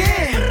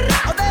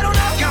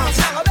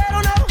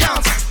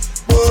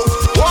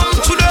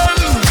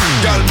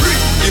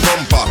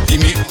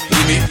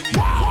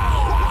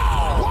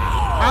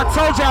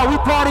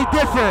party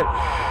different.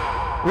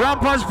 Rum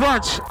Punch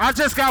Brunch. I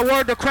just got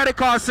word the credit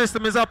card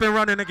system is up and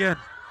running again.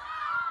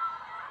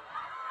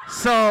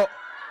 So,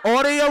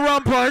 order your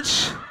rum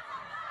punch.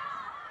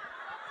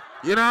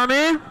 You know what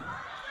I mean?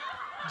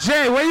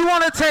 Jay, where you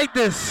want to take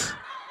this?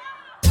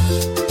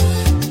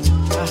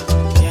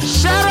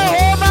 Shout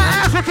out all my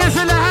Africans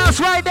in the house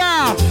right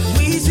now.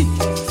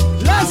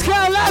 Let's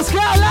go, let's go,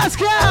 let's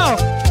go.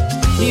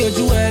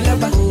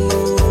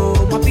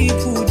 My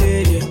people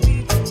dead,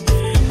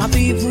 my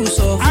people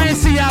so I ain't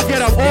see y'all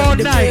get up all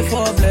night.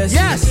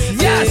 Yes,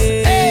 yes,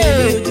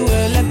 hey.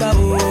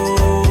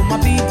 My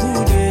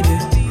people dead,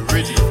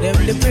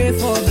 them they pray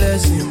for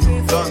blessing.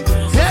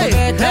 Hey,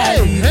 hey,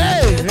 hey,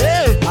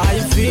 hey. Are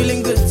you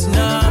feeling good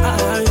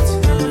tonight?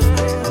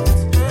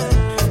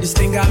 This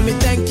thing got me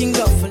thanking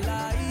God for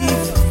life.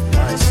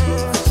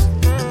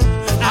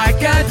 I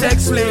can't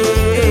explain.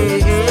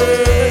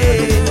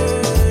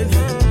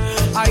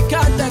 I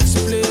can't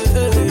explain.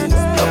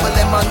 Double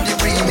M on the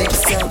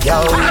remix.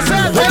 Yo,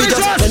 Baby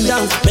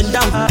just bend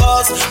down,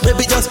 pause.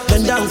 Baby just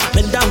bend down,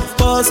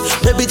 pause.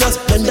 Baby just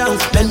bend down,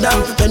 pause.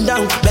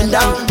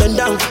 Baby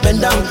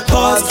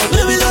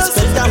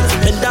just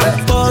bend down,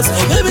 pause.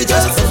 Baby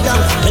just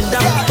bend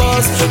down,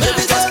 pause.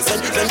 Baby just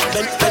bend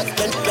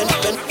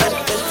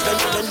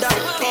down,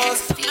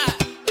 pause.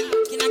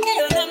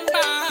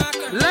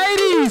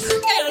 Ladies,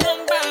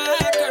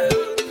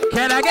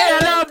 can I get a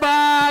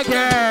number,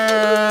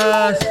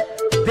 girls?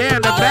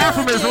 Damn, the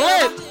bathroom is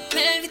lit.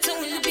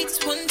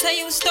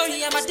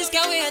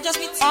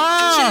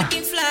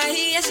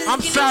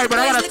 I'm sorry, but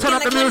I gotta turn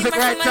up the music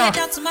right now.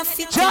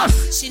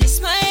 Just. She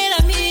smile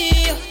at me. I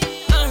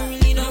don't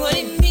really know what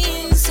it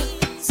means.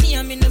 See,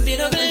 I'm in a bit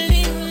of a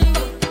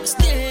limbo.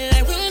 Still,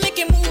 I will make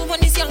a move on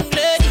this young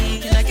lady.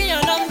 Can I get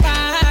your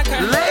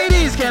number?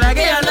 Ladies, can I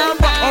get your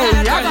number? Oh,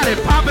 y'all got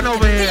it popping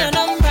over here. I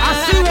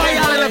see why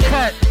y'all in the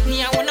cut.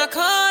 Me, I wanna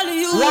call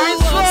you. Wine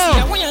See, slow. I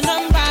want your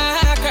number,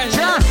 girl.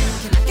 Just.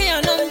 Can I get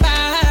your number,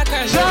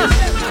 girl? Just.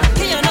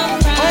 Get your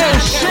number. Oh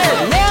shit!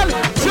 1,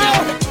 2,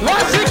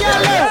 once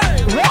together.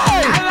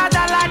 Hey!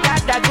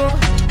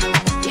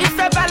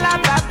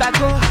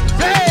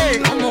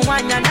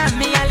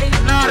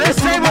 Nah, this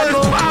table is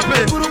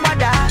popping.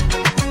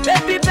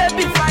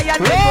 Baby, fire.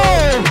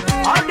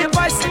 All the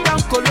boys sit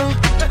down, colo.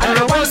 And I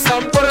want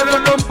some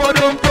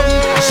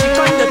She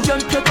come the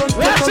jump.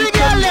 Once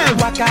together.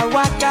 Waka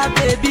waka,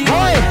 baby.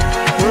 Boy.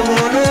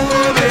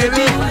 Oh,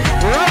 baby.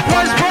 Rum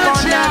Punch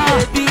Brunch, yeah.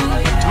 Baby.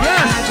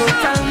 Yes. I go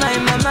tell my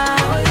mama,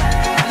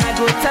 and I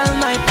go tell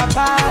my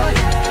papa,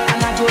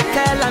 and I go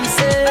tell them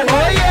say,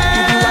 oh yeah.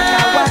 You be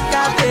waka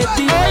waka,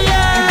 baby. Oh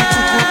yeah. You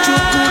be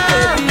chuku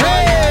baby.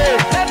 Hey.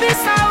 Baby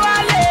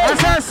sawale. I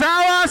said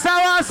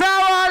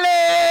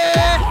sawale.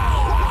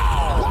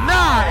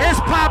 Nah, it's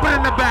popping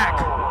in the back.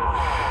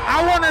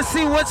 I want to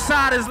see which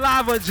side is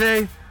lava,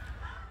 Jay.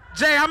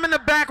 Jay, I'm in the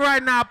back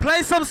right now.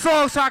 Play some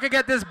songs so I can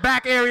get this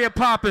back area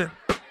popping.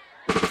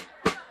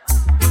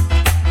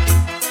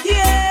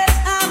 Yes,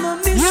 I'm a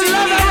miss. You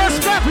love and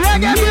respect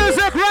reggae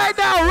music right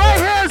now. Right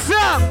hands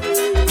up.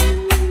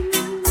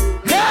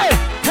 Hey,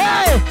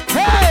 hey,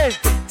 hey.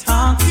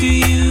 Talk to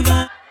you,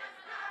 but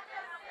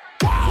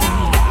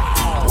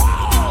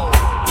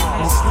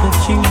it's the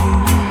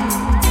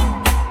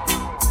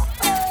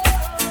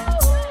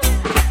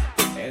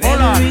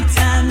Hold on. every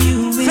time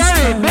you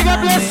Terry, big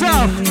up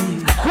yourself.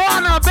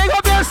 Kwana, big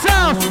up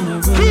yourself.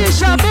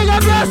 Keisha, big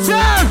up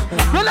yourself.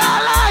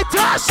 Malala,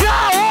 Tasha,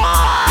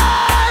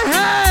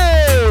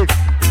 hey.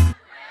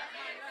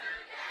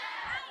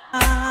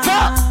 Go,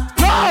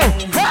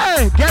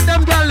 hey, get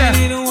them girl there.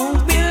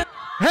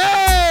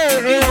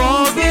 Hey, it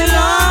won't be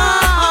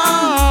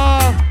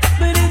long.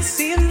 But it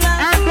seems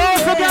like and don't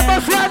forget my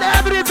friend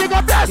Ebony, big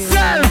up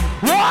yourself.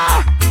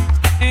 What?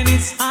 And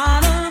it's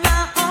out of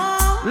my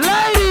own.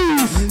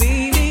 Ladies,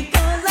 baby,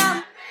 'cause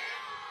I'm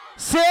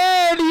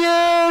send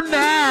you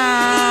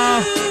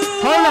now.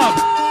 Hold up.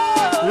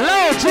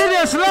 Low,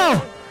 Genius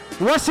Low.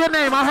 What's your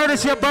name? I heard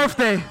it's your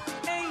birthday.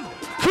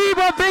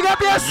 Kiba, big up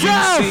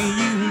yourself. You say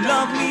you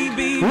love me,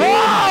 baby.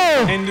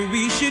 Whoa. And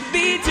we should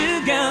be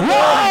together.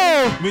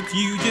 Whoa. But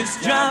you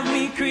just drive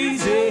me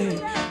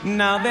crazy.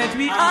 Now that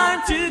we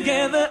are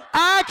together.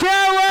 I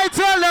can't wait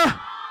till the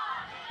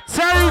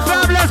Terry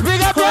Fabulous,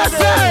 big up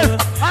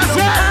yourself. I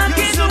said,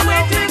 Get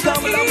away to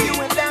Come love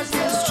you and that's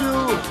just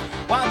true.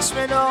 Watch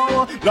me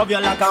now. Love you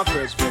like a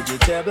fresh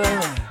vegetable.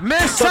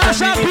 Miss So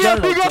Sasha, tell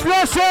me big up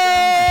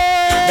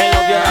yourself. Me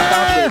love you like a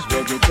fresh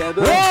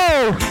vegetable.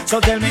 Whoa. So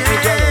tell me if you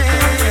love me.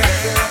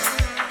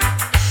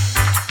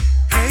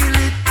 Hey,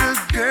 little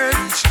girl,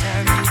 each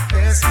time you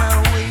pass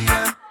my way,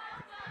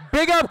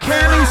 Big up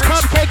Candy's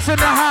Cupcakes in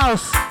the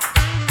house.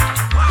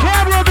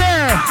 Camera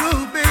there.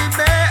 oh,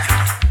 baby.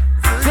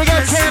 Big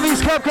up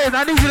Candy's Cupcakes.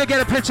 I need you to get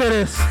a picture of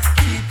this.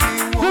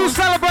 Who's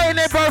celebrating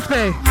their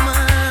birthday?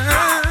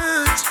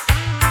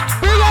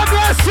 Big up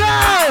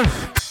yourself.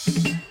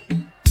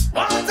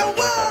 What the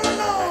world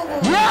alone?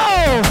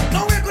 Yo.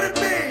 Nowhere could it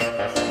be?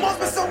 Must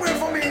be somewhere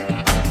for me.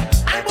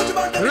 I put you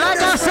back Like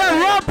I said,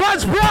 Rum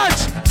Punch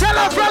Brunch. Tell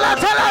a fella.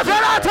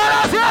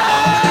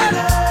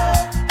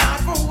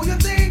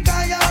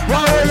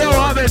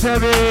 to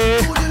me.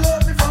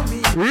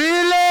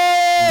 Real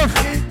love.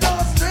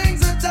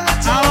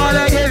 I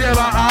wanna give you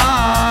my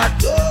heart.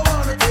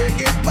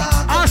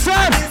 I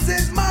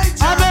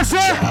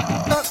said,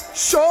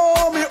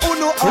 show me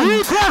uno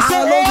request the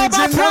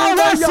overtime.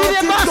 I see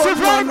the massive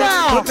right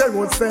now. But they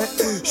would say,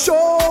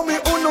 show me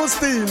uno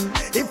still.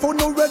 If you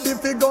no ready,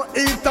 figure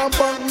eat a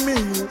bank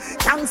meal.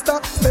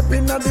 Gangsta step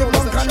in at the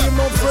bank and you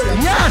no afraid.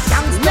 Yes,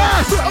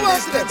 yes.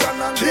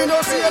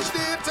 GeniusinHD,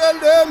 tell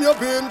them you've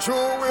been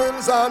through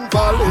hills and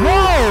valleys.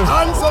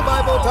 And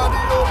survive out of the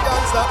old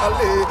gangsta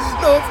alley.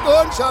 No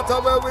gunshot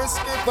where we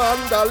skip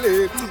and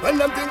dally. When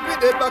them think we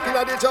dead back in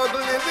the jungle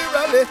in the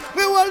rally,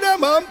 we hold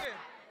them up.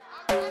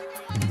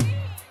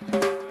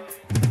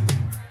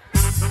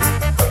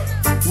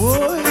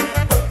 Whoa,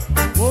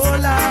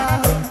 hola.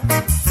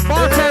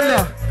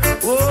 Bartender.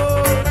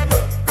 Whoa.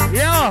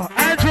 Yo,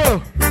 Andrew.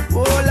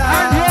 Hola.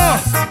 Andrew.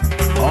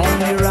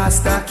 Only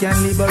Rasta can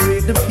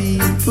liberate the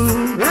people.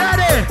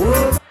 Ready.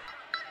 Whoa.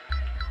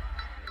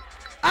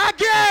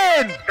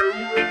 Again.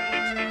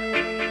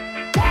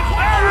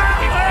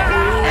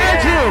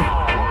 Andrew.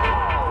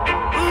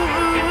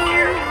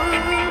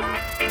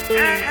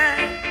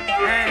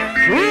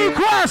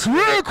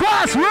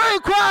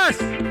 Request.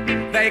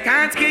 They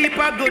can't keep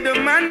a good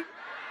man.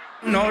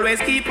 Always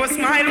keep a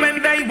smile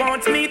when they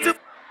want me to.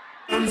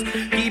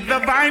 Keep the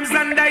vibes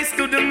and I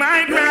stood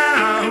my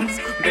ground.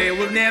 They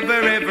will never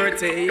ever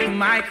take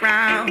my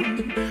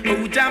crown.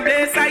 Oh, Jah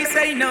bless, I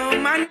say no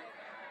man.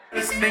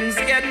 Things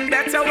getting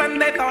better when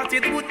they thought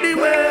it would be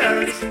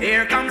worse.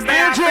 Here comes the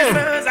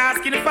officers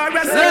asking for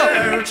a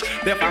search.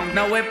 They found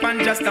no weapon,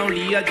 just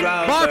only a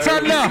drug.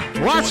 Bartender,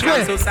 watch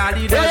me. So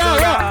solid as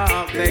a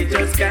rock, they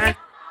just can't.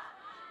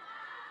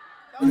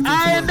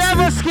 I ain't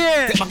never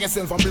scared. Take back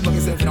yourself and bring back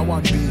yourself in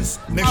one piece.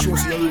 Make sure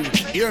you're real.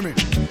 Hear me?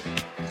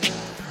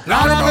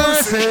 Lord of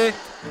mercy.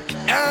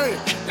 Hey,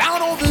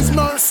 Lord of His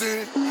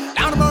mercy.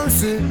 Lord of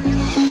mercy.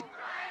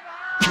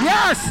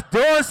 Yes,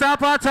 don't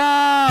stop at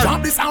all.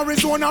 Drop this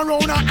Arizona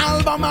round an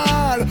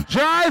Albemarle.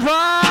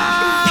 Driver.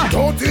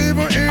 Don't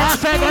even eat. I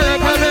said,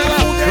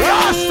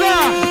 Rasta.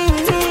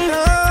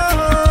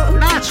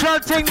 Natural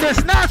thing this.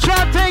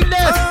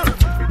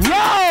 Yo.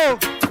 No.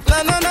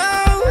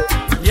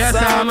 Yes,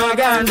 I'm a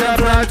ganja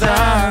planter. I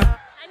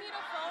need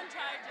a phone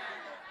charger.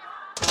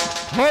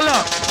 Hold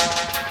up.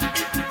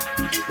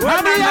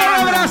 Let me hear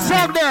over that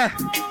song there.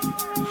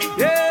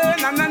 Yeah,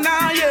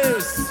 na,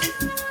 yes.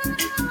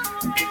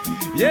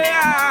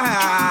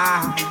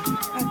 Yeah.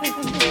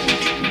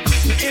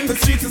 In the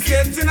streets it's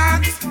getting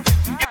hot.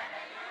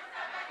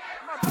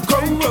 Go.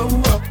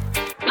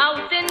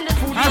 Out in the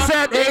I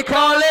said they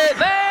call it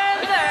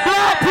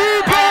black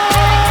people.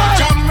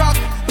 Jam rock,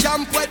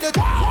 jump with it.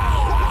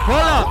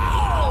 Hold up.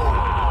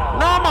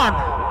 No man.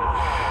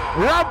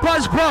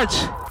 Rampage Punch.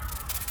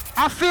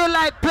 I feel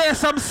like play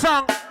some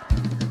song.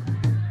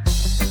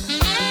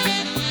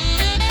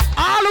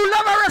 All who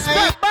love and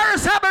respect,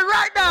 Burris have it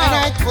right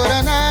now. For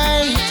the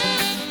night.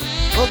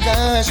 Oh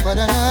gosh, what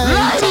a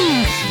night.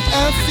 Ladies. I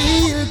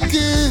feel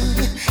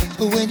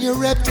good when you're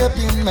wrapped up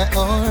in my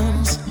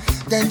arms,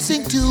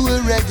 dancing to a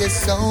reggae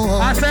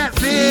song. I said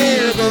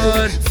feel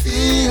good.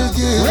 Feel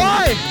good.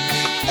 Why?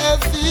 I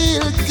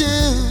feel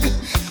good.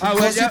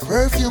 Cause your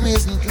perfume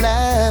isn't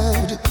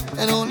loud,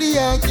 and only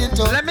I can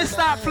talk. Let me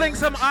start fling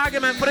some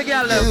argument for the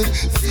girl.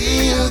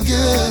 Feel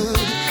good.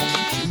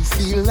 You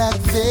feel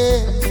like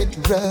velvet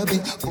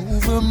rubbing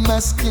over my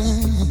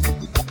skin.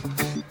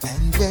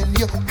 And when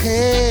your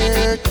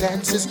hair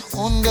dances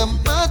under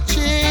my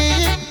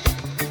chin,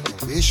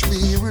 wish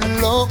we were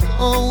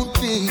alone,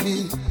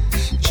 baby,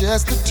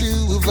 just the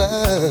two of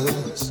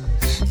us.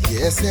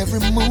 Yes, every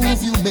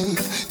move you make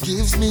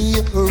gives me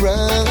a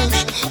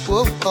rush.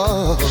 Whoa.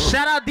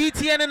 Shout out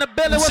DTN in the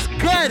building, what's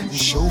good?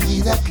 Show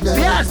me that love,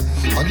 yes,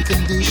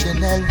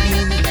 unconditionally.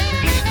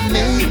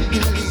 Make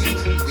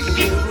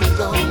believe we're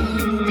alone.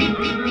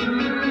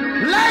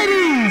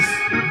 Ladies!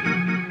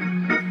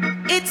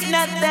 It's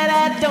not that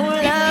I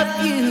don't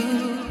love you.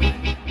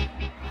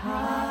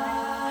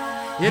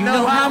 You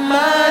know how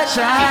much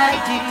I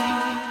do.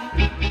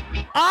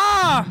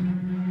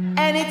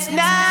 And it's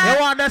not. You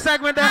want that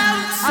segment there?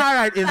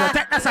 Alright, is it?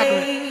 Take that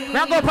segment.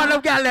 Now go up and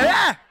up, girl there,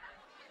 yeah?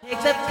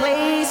 Takes the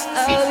place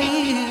of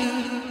you.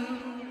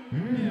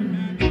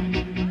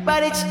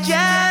 But it's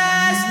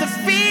just the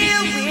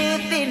feel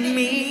within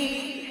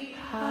me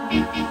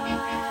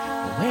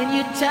when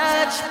you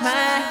touch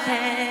my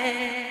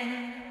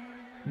hand,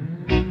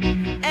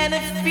 and a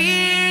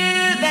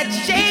feel that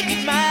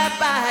shakes my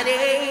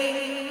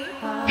body,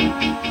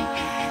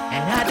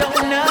 and I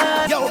don't know.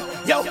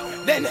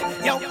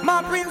 Yo,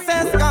 my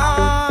princess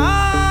gone.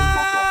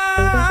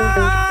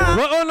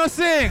 What wanna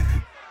sing?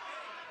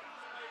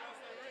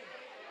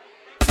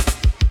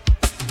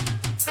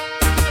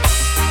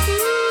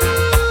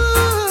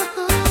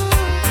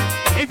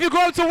 If you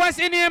go to West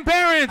Indian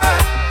parents,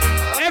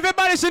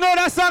 everybody should know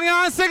that song. You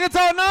want to sing it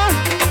out now?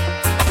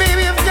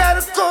 Baby, I've got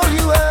to call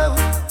you out.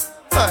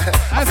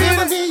 I feel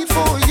the need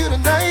for you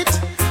tonight.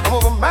 I'm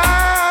over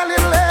my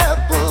little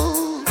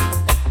apple.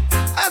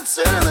 I'd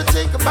certainly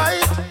take a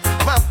bite.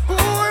 My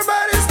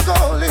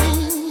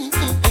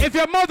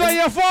your mother,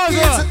 your father,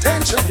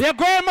 your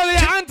grandmother,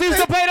 your aunties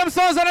to play them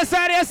songs on a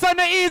Saturday and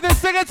Sunday evening.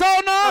 Sing it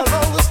all now.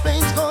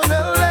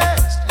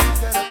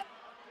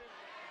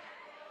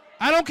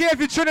 I don't care if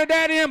you're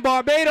Trinidadian,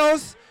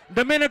 Barbados,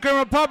 Dominican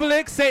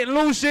Republic, St.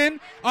 Lucian,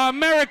 or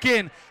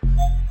American.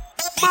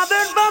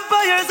 Modern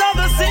vampires of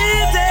the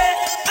city,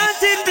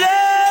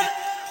 anti-blood,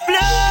 blood.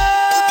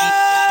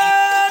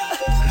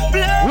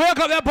 Wake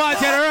up that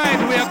party, alright?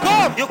 Wake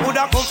up. You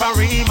coulda come from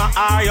Rima,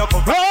 or you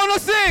come from. Roll the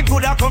sing.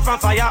 Coulda come from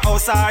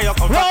Firehouse, or you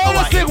come from. Roll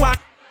the sing.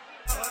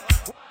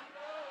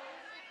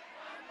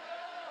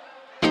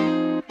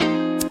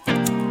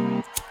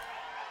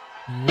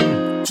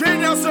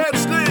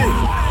 GeniusinHD.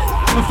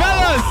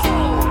 Fellas,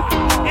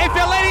 if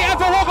your lady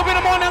ever woke up in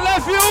the morning and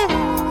left you,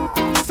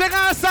 sing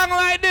a song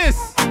like this.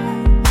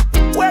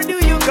 Where do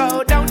you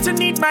go? Don't you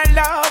need my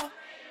love?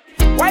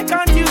 Why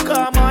can't you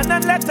come on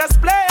and let us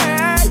play?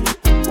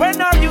 When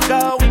are you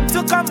going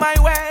to come my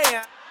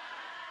way?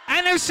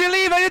 And if she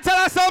leave and you tell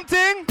her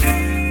something?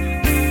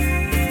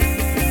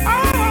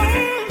 I'm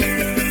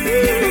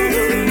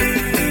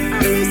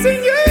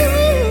missing you.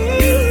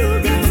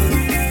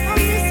 I'm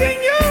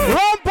missing you.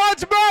 One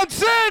Punch Brown,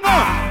 sing!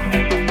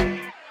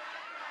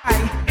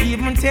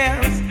 Even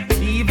tears,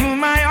 even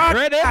my heart.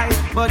 Ready?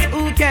 But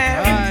who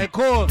cares? Alright,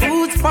 cool.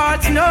 Whose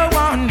fault's no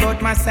one but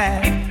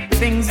myself.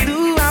 Things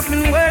do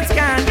happen, words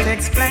can't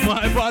explain.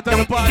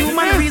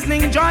 Human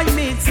reasoning, joy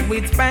mixed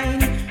with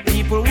pain.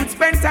 People would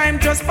spend time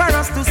just for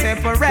us to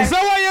separate. Is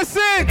that what you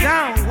sing?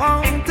 Don't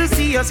want to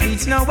see us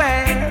reach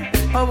nowhere.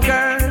 Oh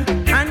girl,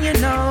 and you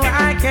know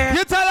I care.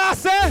 You tell us,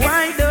 sir.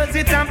 Why does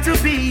it have to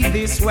be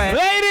this way?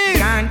 Ladies,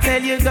 can't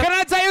tell you. Can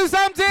I tell you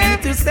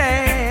something? To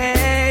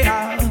stay.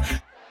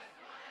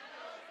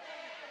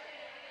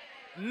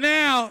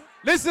 Now,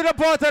 listen to the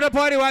part of the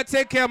party where I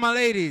take care of my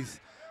ladies.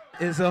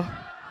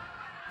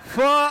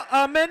 For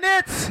a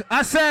minute,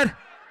 I said,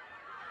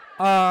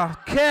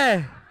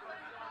 okay.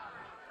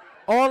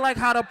 All like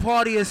how the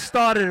party is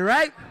started,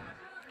 right?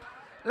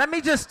 Let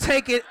me just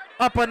take it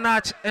up a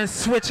notch and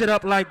switch it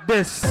up like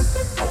this.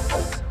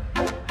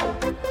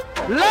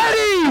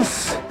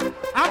 Ladies,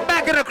 I'm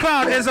back in the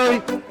crowd,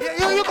 Izzo.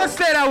 You can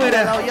stay that way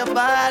there. How you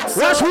bad,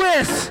 so? Watch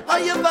wrist. How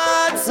you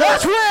bad, so?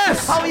 Watch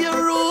wrist. How you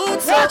rude,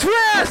 so? Watch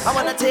wrist. I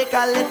wanna take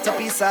a little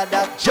piece of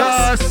that.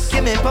 Just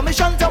give me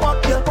permission to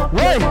walk you.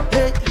 Wait.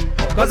 Hey.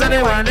 Cause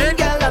anyone in?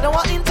 Girl, I don't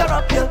want to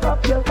interrupt you.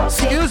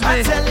 Excuse me.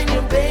 I'm telling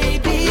you,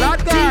 baby, Lord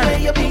the God.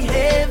 way you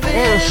behaving.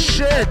 Oh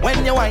shit.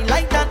 When you whine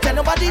like that, tell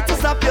nobody to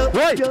stop you.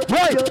 Wait. Oh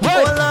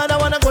Lord, I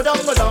wanna go down.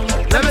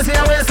 Let me see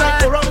your waistline.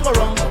 Go wrong.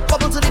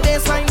 Bubble to the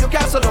baseline, you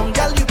can't sit down.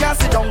 Girl, you can't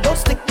sit down. Don't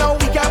stick now,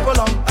 we can't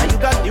prolong. And you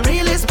got the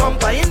realest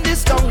bumper in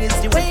this town. It's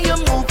the way you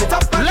move it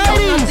up and down.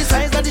 Not the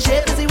size, not the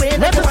shape, it's the way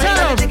that you whine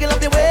and the jiggle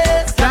of the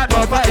waist. That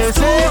bumper is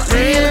so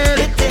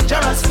real. It's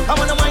dangerous. I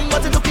wanna whine,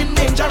 but it looking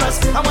dangerous.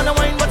 I wanna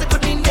whine, but it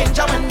could mean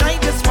danger. When I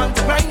just want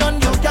to grind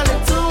on you, girl,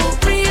 it's too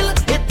real.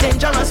 It's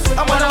dangerous.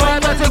 I wanna whine,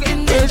 but it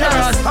looking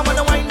dangerous. I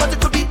wanna whine, but it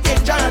could be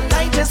danger. And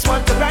I just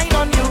want to grind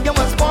on you. You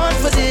was born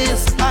for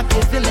this. I'm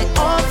giving it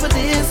all for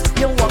this.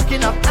 You're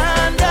walking up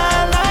and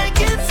I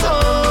like it so.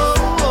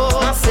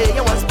 I say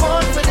you was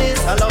born for this.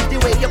 I love the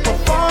way you're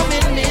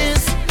performing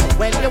this.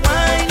 When you're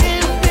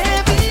whining,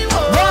 baby,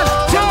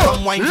 whoa.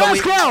 1, 2,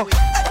 let's go.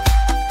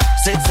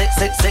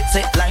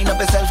 Sit, line up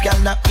yourself, girl,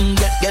 now,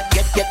 get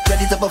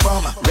ready to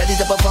perform, ready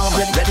to perform.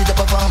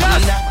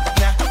 Nah,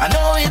 I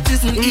know it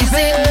isn't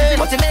easy,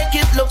 but you make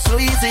it look so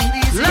easy.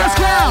 Let's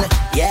go.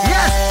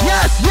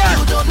 Yes.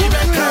 You don't need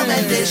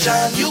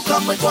recommendation, you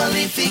come with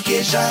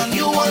qualification.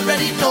 You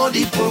already know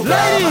the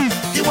program.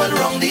 You went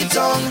wrong the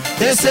tongue.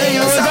 They say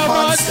you're a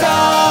monster.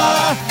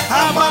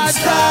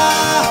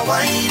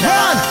 Why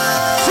not?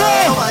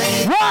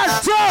 1,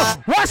 2,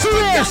 watch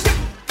this.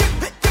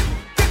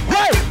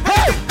 Hey.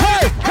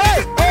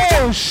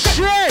 Oh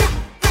shit!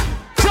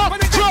 Jump!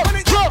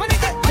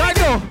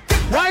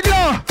 Right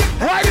low!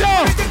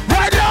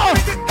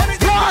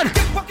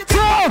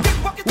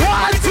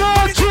 1,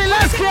 2, 3,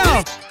 let's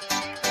go!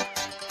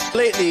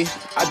 Lately,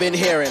 I've been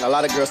hearing a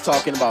lot of girls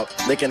talking about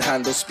they can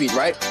handle speed,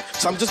 right?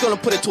 So I'm just gonna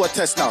put it to a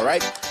test now,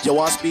 right? You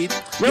want speed?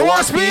 You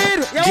want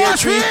speed? Gear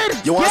tree?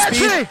 You want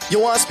speed? You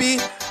want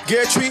speed?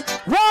 Gear tree?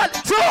 1,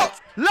 2,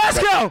 let's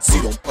go!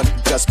 Zero,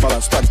 just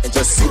balance, and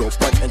just zero,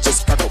 and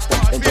just back up,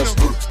 and just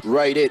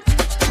ride it.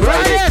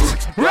 Ride it!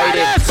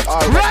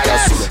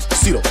 Alright,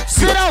 zero, just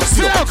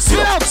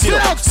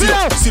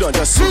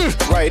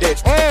ride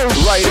it. Oh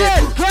ride shit!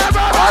 it.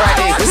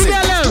 Alright, listen.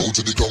 Go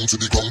to the ground,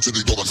 again.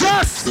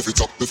 Lift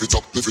it up again.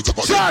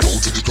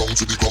 Go to the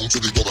ground,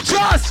 again.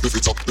 Lift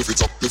it up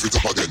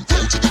again.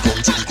 Go to the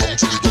ground, again.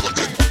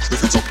 Lift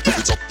it up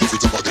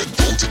again.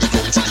 Go to the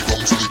ground,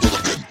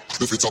 again.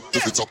 Lift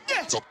it up.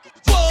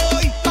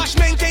 Boy, bash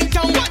maintain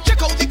town.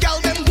 Check out the gal,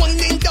 them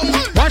winding down.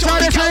 Watch how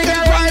this thing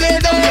get riding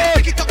down.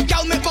 Pick it up,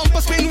 gal, me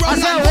bumper spin round. I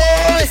said,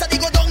 boy. This a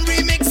go down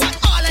remix.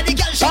 All of the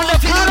gal show On the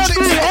count of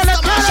 3,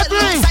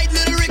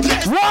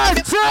 1,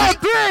 2,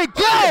 3,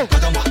 go!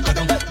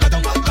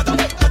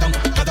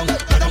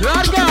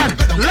 Lord God!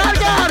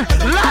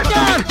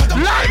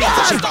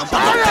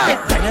 Alright!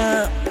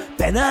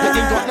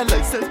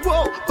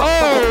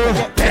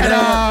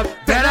 better.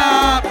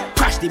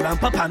 Crash the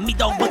bumper, pan me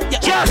down, but you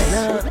just.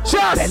 You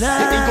ain't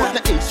got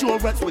the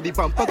insurance with the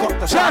bumper, got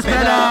the just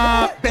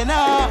better.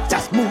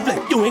 Just move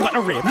like you ain't got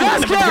a rip.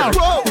 Let's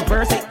go.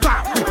 Reverse it,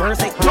 bam,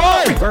 reverse it,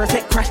 reverse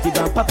it, crash the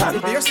bumper, pan.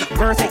 Reverse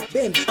it,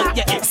 bim,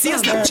 yeah, it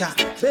sees Snapchat,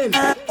 bim,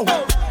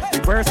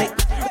 reverse it,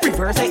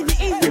 reverse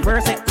it,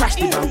 reverse it, crash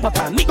the bumper,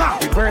 pan.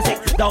 Reverse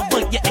it,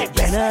 double, yeah, it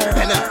better.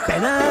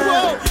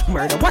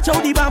 Murder, watch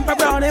out the bumper,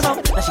 brown him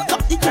out. Now she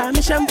got the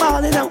transmission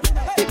balling out.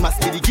 It must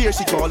be the gear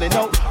she calling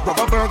out.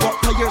 Rubber bird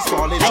got tires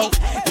falling out.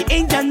 The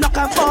engine knock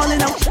and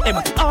falling out. It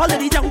must all of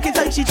the junkies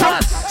like she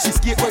trust. She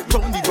skate right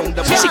round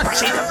the She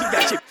crash it up,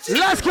 that shit.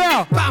 Let's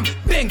go. Bam,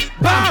 bing,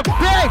 bam,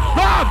 bing,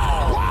 bam.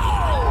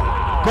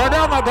 Go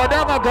down,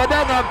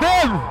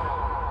 bim.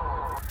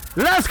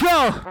 Let's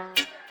go.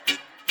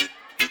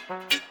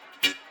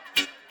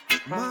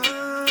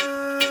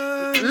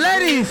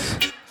 Ladies,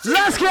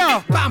 let's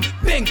go. Bam,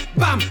 bing,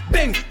 bam,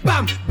 bing,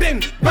 bam,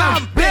 bing,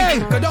 bam, bing.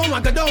 Go down,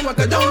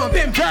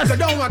 bim. Just go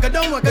down,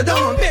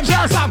 bim.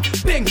 Just bam,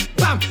 bing,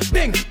 bam,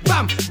 bing,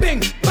 bam,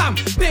 bing, bam,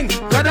 bing.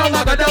 Go down,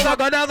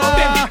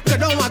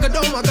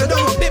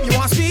 bim. You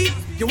want speed?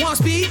 You want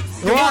speed?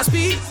 You want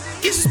speed?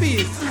 Get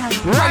speed.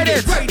 Ride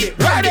it.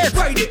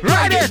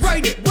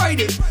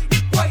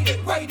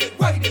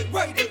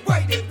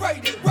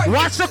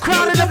 Watch the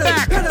crowd in the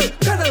back.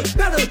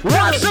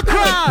 Watch the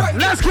crowd.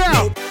 Let's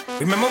go.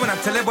 Remember when I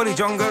tell about the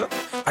jungle?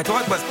 I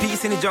thought it was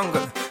peace in the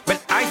jungle. When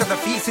I saw the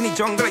peace in the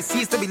jungle, I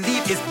ceased to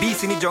believe it's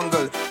beast in the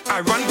jungle.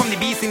 I run from the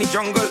beast in the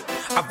jungle.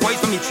 A voice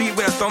from the tree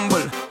where I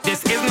stumble.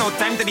 This is no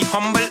time to be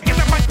humble. Get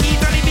up and eat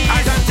on the beast.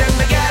 I don't tell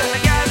the girl,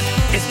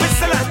 it's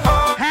whistle and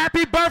oh.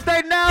 Happy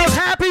birthday now.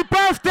 Happy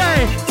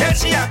birthday. Tell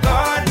she a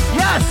gone.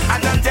 Yes. I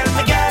don't tell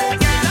the girl,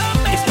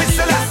 it's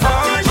whistle and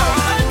oh.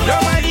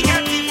 Nobody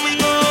can keep me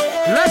go.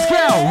 Let's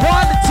go. 1,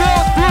 2,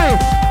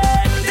 3.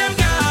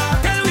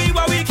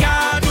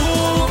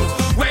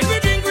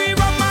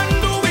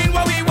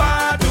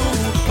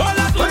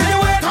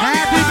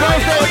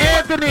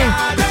 Anthony.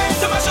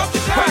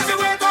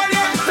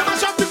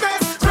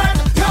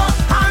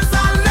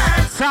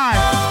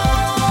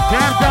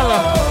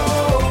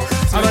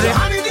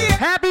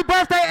 Happy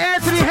birthday,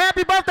 Anthony.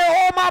 Happy birthday,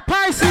 all my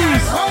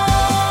Pisces.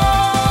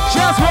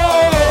 Just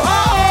hold.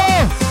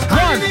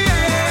 1,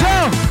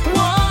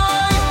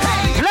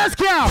 2. Let's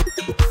go.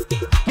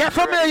 Get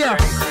familiar.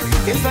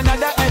 It's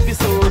another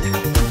episode.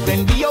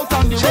 When we out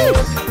on the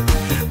road.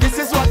 This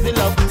is what we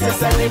love to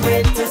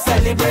celebrate,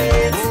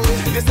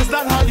 This is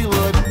not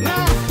Hollywood.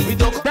 No, we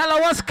don't. Bella,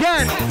 what's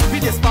good? We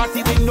just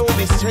party with no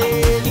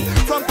restraint.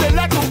 From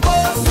pillar to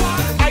post,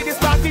 I just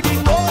party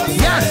with most.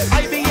 Yes.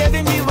 I be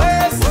heading the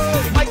worst.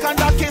 My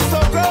conduct is so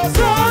gross.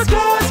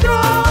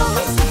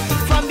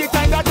 From the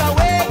time that I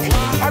wake,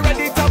 I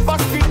ready to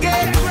bust the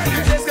gate.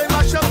 Just get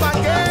my shop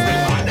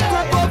again.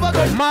 Crap over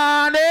the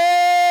money.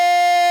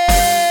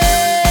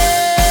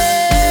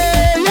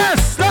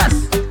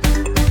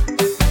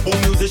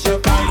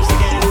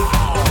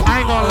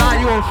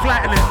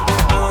 Flatten it.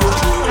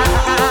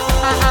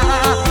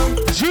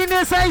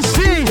 GeniusHD.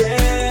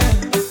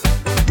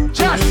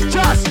 Just.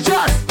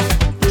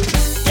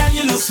 Can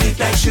you look sweet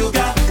like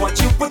sugar? What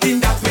you put in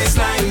that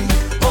waistline?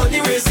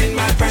 Only raising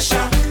my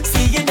pressure.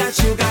 Seeing that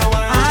sugar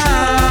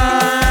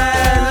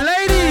wine.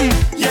 Lady.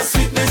 Your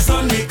sweetness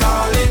only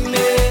calling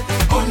me.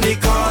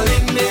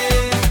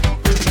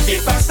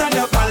 If I stand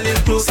up a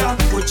little closer,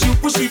 would you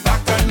push it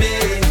back on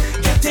me?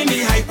 Getting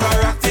me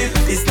hyperactive.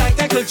 It's like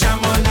I could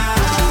jam on night.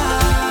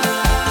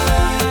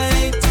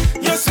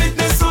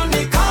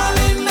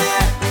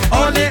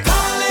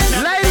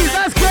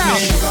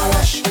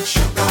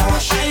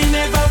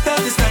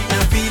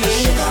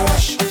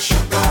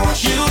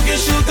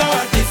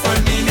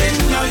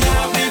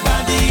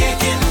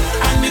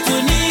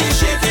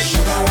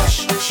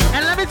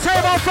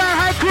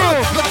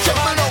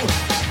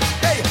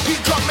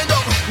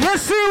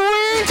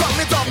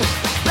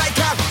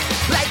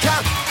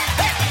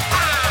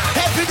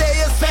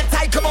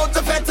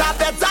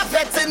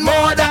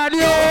 More than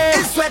you.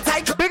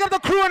 Big up the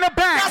crew in the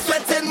back. I'm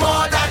sweating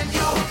more than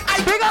you.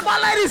 Big up my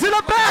ladies in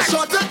the back. I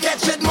sure to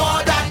catch it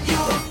more than you.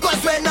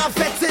 Cause when I'm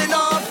fetting,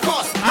 of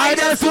course, I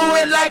just do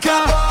it like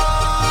a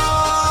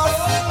boss.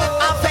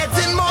 I'm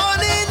fetting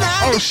morning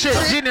and oh shit,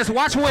 Genius,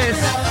 watch Wiz.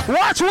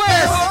 Watch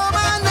Wiz. Home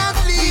and not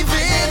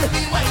leaving.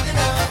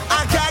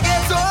 I can't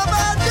get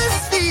over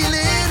this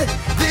feeling.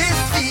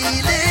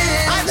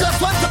 I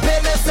just want to pay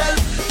myself.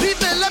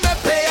 People let me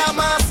pay a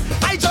mass.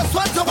 I just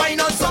want to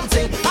wind on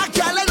something. I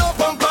can't let no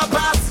bumper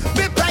pass.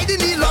 Me pride in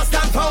the lost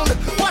and found.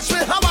 Watch me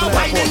how I'm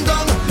winding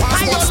down.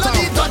 I don't know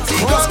the dirty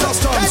gun.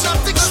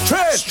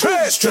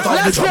 Straight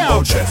off the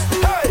jumbo jet.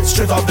 Hey,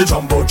 straight off the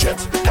jumbo jet.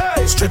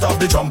 Hey, straight off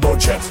the jumbo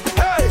jet.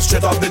 Hey,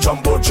 straight off the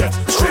jumbo jet.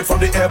 Straight from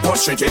the airport,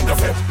 straight in the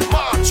flip.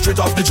 Straight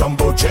off the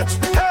jumbo jet.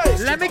 Hey.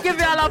 Let me give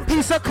y'all a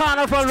piece of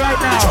carnival right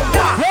now.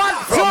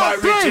 1,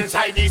 2, 3. From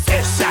inside the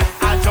session,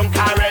 I jump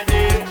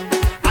already.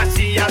 I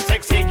see a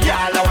sexy girl,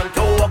 I want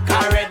to walk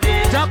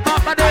already. Jump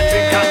up a day. I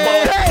drink a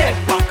bottle, get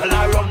buckle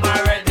around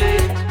already.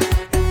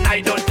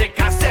 I don't take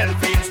a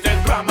selfie,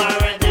 Instagram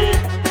already.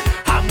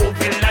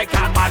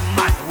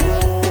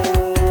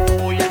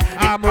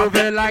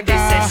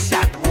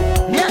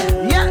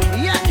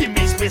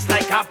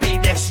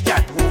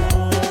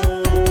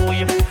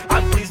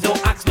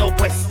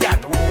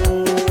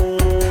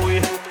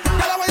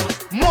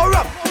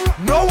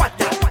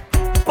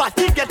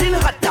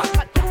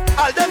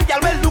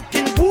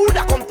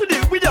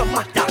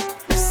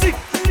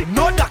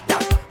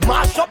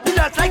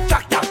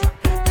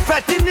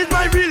 is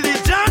my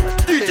religion.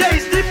 DJ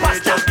is the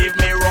pastor. Just give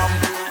me rum,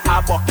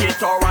 a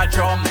bucket or a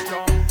drum.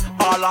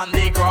 All on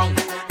the ground,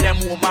 them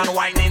woman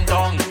whining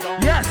down.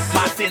 Yes.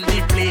 Mass in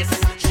the place,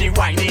 she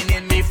whining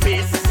in me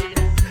face.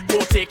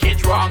 Don't take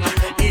it wrong,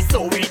 it's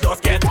so we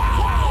just get.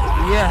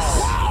 Yes.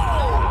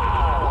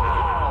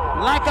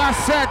 Like I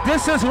said,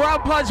 this is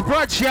Rum Punch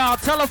Brunch, y'all.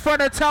 Tell a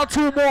friend and tell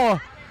two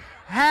more.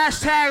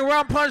 Hashtag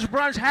Rum Punch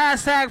Brunch,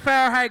 hashtag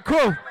Fahrenheit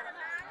Crew.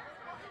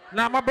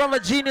 Now, my brother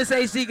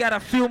GeniusHD got a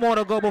few more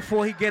to go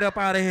before he get up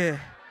out of here.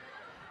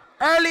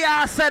 Earlier,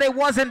 I said it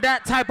wasn't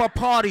that type of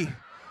party,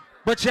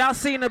 but y'all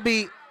seem to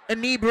be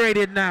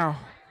inebriated now.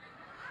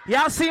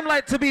 Y'all seem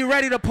like to be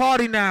ready to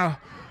party now.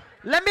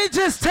 Let me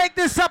just take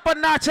this up a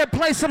notch and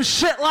play some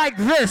shit like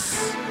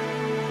this.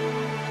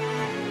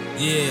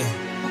 Yeah.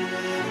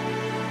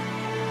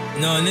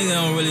 No, a nigga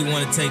don't really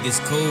want to take his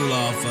cool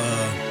off.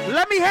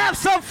 Let me have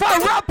some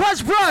fun. Rum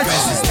Punch Brunch.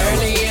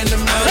 Early in the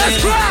morning.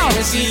 Let's go.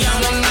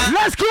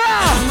 Let's go.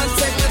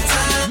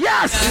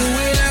 Yes.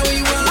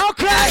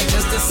 Okay.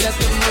 Just to set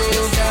the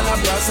mood, girl, I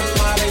brought some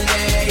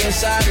Martinez and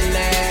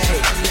Chardonnay.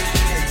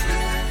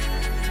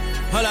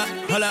 Hold up,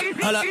 hold up,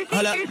 hold up,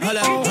 hold up, hold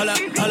up, hold up,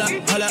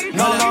 hold up,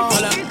 hold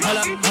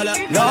up,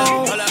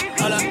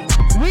 hold up.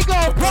 We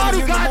gon'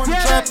 party,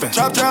 goddamn.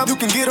 Trap, you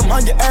can get them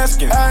on your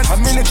asking. How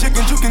many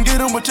chickens you can get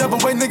them, whichever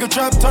way nigga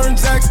trap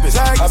turns Zaxby's.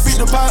 I beat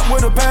the pot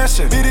with a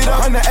passion. Beat it up,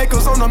 100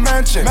 acres on the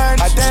mansion.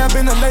 I dab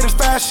in the latest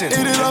fashion.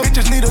 Eat it up,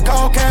 bitches need a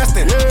call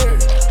casting. Yeah.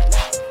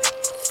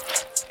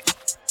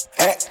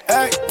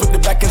 Hey, put the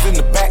backers in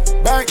the back.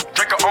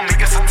 Drinker on me,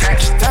 it's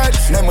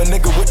attached. Name a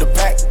nigga with the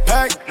pack.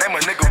 Name a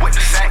nigga with the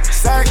sack.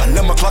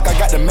 11 o'clock, I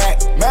got the Mac.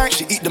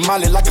 She eat the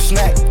molly like a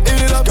snack.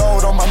 Eat it up,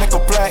 gold on my nickel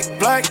black.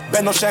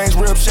 Bend no change,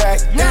 rib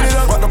shack. Eat it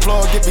up, rock the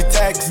plug, get me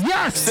taxed.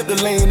 Sip the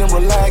lean and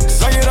relax.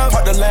 Bring it up,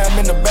 put the lamb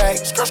in the back.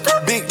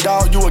 Big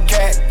dog, you a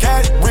cat.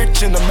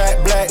 Rich in the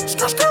matte black.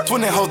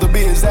 20 hoes to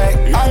be exact.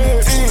 I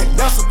need 10,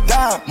 that's a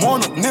dime. More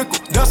a nickel,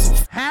 that's a.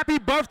 Happy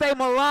birthday,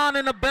 Milan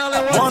in the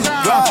building. One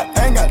glide,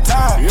 ain't got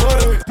time.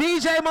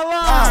 DJ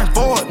Milan.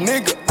 For a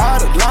nigga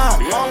out of line.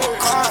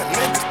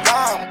 Nigga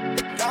down.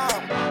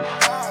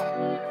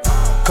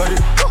 Cut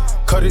it,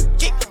 cut it,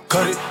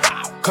 cut it,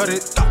 cut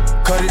it,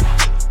 cut it,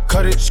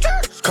 cut it,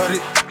 cut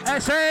it.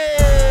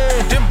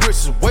 Hey, them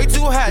bricks is way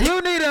too high.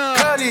 You need a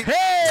cut it.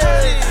 Hey,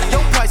 cut it.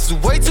 Your price is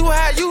way too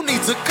high. You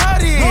need to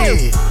cut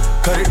it.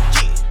 Cut it,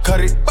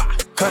 cut it,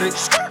 cut it,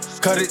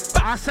 cut it.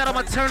 I said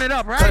I'ma turn it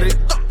up, right? Cut it,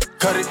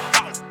 cut it,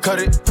 cut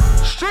it.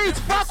 Streets,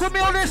 fuck with me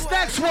on this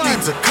next one.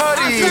 Need to cut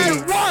it. I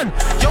said 1,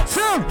 2,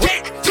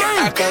 3.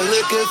 I come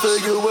looking for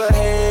you with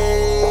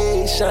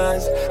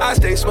Haitians. I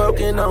stay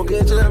smoking on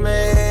good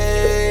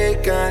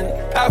Jamaican.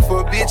 I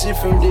fuck bitches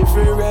from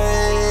different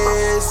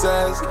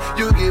races.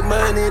 You get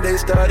money, they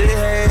started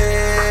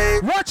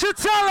hate. What you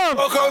tell them?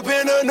 Woke up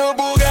in a new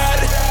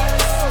Bugatti.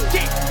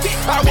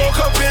 I woke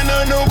up in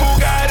a new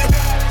Bugatti.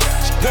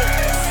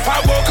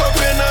 I woke up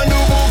in a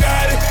new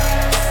Bugatti.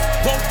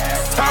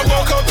 I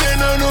woke up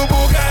in a new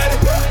Bugatti.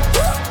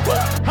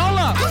 Hold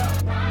up.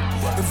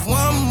 If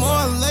one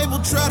more label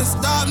try to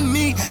stop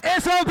me,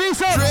 it's gonna be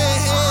some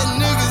dreadhead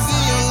niggas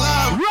in your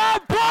life. Rum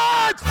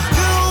Punch!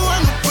 You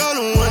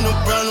don't want no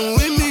problem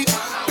with me.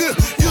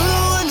 You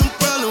don't want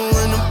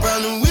no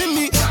problem with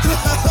me.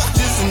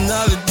 Just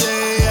another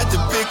day at the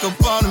pick up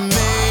on the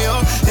mail.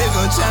 They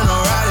gon' channel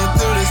riding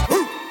through this.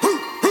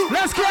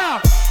 Let's go!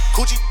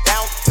 Coochie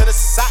down to the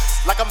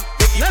socks like I'm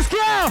Biggie. Let's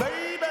go!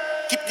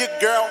 Keep your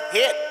girl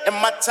head in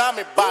my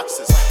Tommy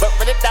boxes. But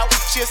rent it out,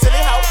 she a silly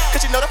hoe.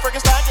 Cause she know the freaking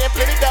style getting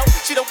plenty dough.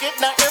 She don't get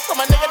nothing from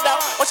a nigga though.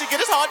 All she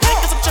get is hard dick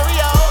and some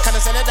Cheerios. Kinda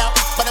send it out,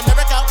 but I'm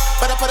never out.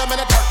 Better put them in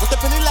the dirt with the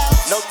penny low.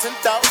 No tint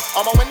though,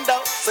 on my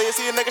window. So you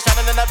see a nigga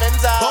shining in the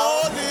Benzo.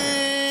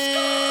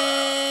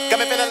 Got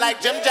me feeling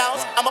like Jim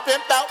Jones. I'm a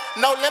pimp though,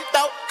 no limp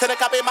though. Couldn't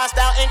copy my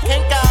style in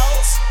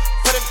Kinko's.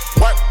 Put in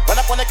work, run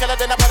up on the killer,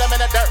 then I put him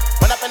in the dirt.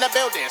 Run up in the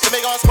building, so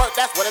me gon' squirt.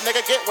 That's what a nigga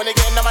get when he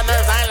getting on my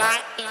nerves. I ain't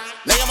lying.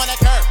 Lay him on the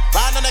curb,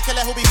 ride on the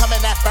killer who be coming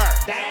that fur.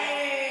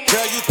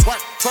 Girl, you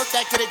twerk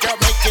that kitty, girl,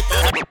 make it.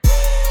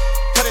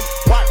 Put in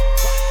work.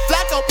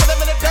 Flacco, put him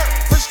in the dirt.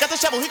 Push got the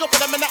shovel, he gon' put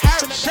him in the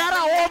earth. Shout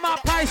out all my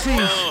Pisces.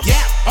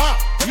 Yeah,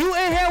 you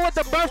in here with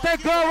the birthday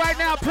girl right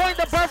now.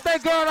 Point the birthday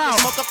girl out.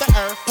 Smoke up the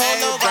earth,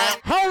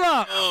 hold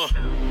up.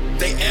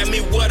 They ask me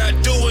what I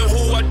do and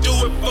who I do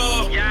it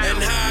for, and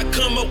how I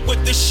come up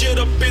with this shit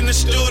up in the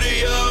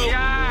studio.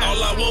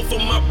 All I want for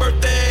my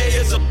birthday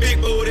is a big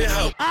booty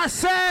hoe. I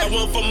said I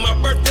want for my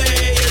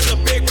birthday is a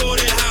big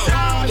booty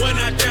hoe. When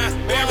I die,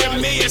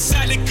 bury me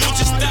inside the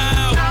Gucci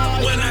style.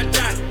 When I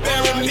die,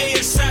 bury me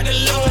inside the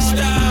Louis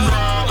style.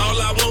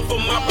 All I want for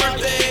my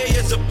birthday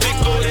is a big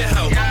booty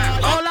hoe.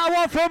 All I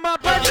want for my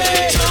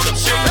birthday.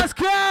 Let's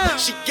go.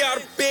 She got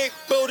a big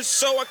booty,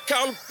 so I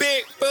call her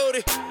big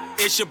booty.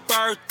 It's your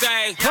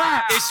birthday.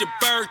 Clap. It's your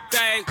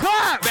birthday.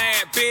 Clap.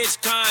 Bad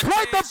bitch contest.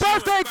 Point the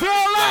birthday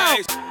girl out.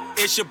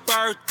 It's your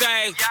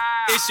birthday.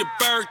 It's your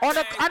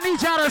birthday. I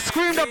need y'all to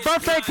scream the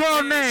birthday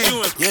girl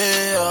name.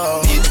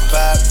 Yeah. Beat the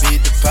pop,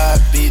 beat the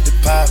pop, beat the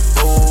pop.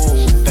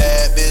 Ooh.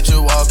 Bad bitch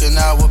walking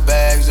out with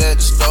bags at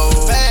the store.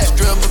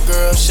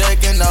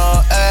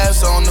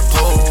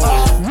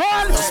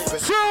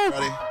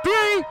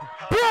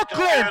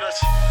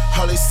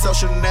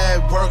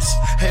 shooters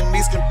and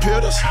these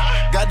computers.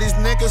 Got these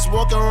niggas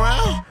walking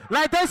around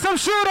like they some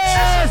shooters.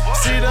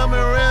 See them in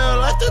real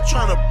life, they're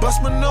trying to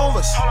bust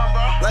maneuvers.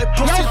 Like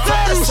pussy,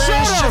 talk the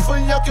same shit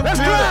from your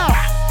computer.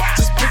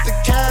 Just pick the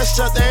cash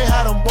up, they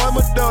had them boy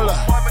medulla.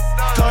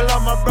 Call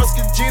out my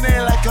broski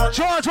Gina like a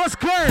George, what's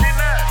good?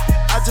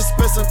 I just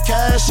spent some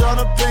cash on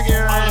a pinky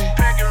ring.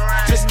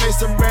 Just made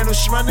some brand new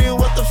shmoney,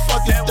 what the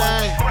fuck you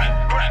think?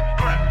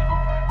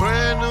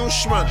 Brand new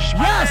shmoney.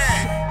 Yes!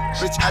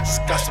 Bitch, I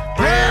just got some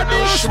brand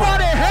new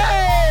shmoney.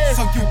 Hey!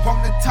 So you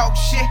wanna talk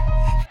shit?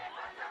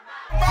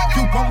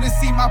 You wanna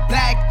see my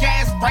black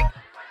ass right?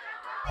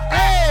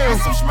 Hey!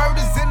 With some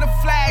smurders in the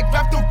flag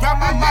wrapped around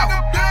my mouth.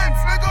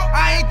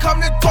 I ain't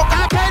come to talk.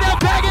 I came to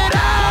bag it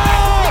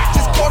out!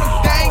 Just call them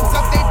things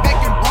up, they back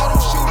and bottle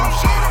shoot 'em.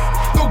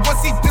 The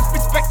ones he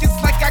disrespect is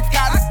like I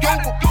gotta do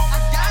 'em.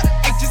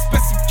 I just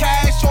spent some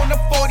cash on the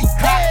 40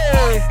 clock.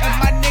 And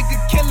my nigga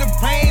killer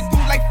ran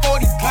through like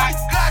 40 clocks.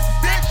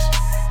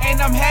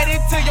 And I'm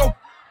headed to your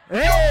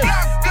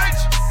block,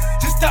 bitch.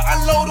 Just to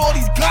unload all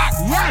these Glocks.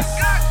 Yes!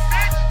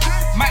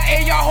 My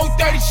AR hold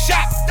 30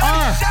 shots.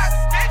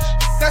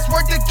 That's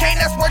worth the cane,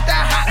 that's worth the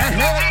hot.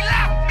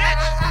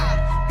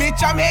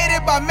 Bitch, I'm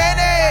headed by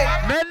many.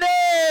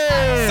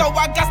 So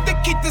I got to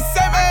keep the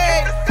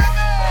semi.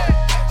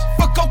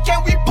 For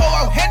cocaine, we pour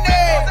out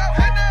Henny.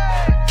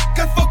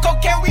 Cause for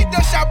cocaine, we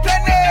done shot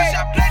plenty.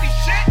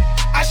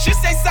 I should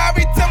say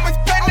sorry to Miss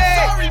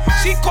Penny.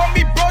 She called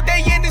me bro,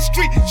 they in the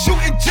street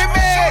shooting Jimmy.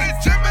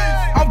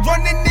 I'm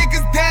running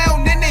niggas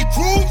down in they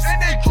grooves.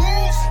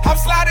 I'm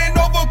sliding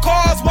over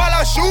cars while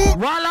I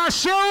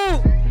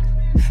shoot.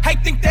 I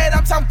think that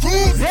I'm Tom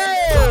Cruise.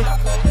 Yeah.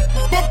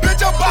 But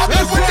bitch, I'm Bobby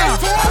with that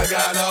food. I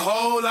got a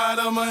whole lot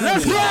of money.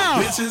 Let's go.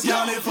 Bitches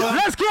yelling for.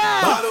 Let's go.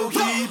 Bottle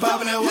key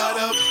popping that what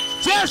up.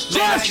 Just.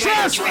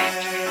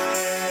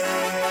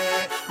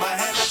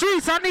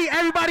 Streets, I need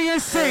everybody in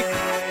sync.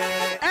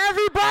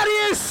 Everybody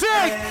in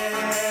sync.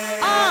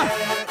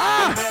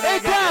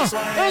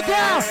 It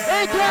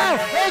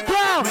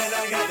go.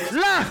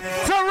 Left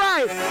to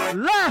right.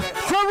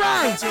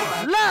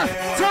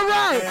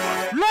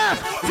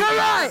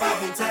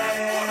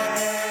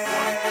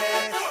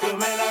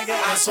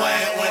 I swear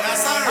when I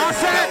surf,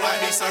 I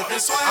be surfing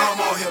swag. I'm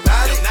on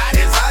hypnotic,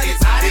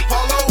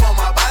 polo on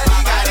my body.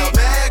 Got a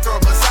bad girl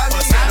beside me,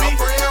 and a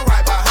friend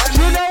right behind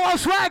me. You know I'm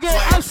swagging,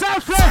 I'm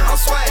surfing.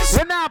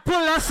 When I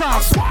pull that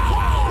song,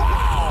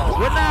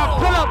 when I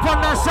pull up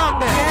on that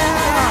song,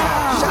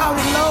 Shout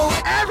it low.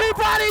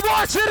 Everybody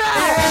watch it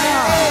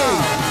out.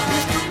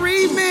 It's the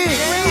remix.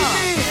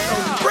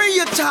 Bring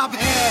your topic.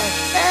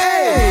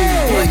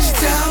 Hey, what you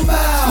talking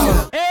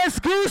about? It's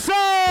Guso. I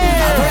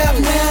rap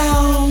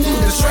now.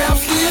 The strap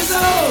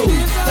skizzo.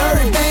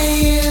 30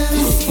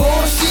 bands, 4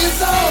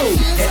 shizzo.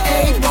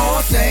 And 8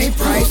 ball, same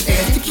price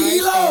as the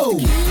kilo.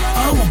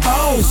 I'm a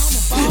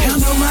boss.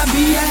 Handle my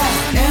BI.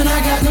 And I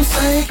got them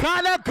same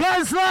kind of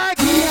guns like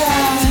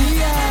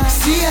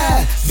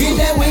C.I. Been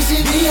that way,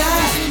 she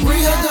B.I.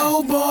 Real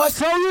dope boys.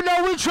 So you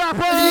know we trap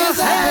on this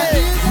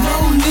side.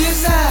 No this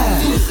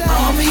side.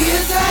 I'm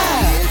his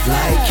side.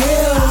 Like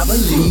hell, I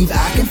believe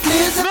I can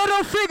fizz.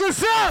 Middle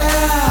fingers up.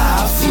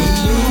 I'll see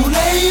you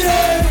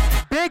later.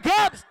 Big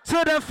ups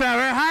to the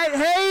Fahrenheit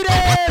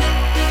haters.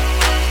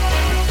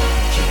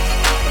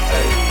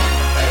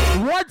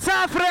 One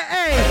time for the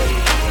A.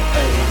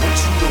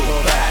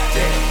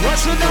 What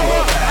you know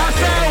what? I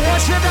said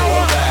what you know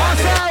what? I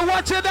said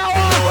what you know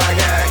what? I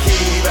got a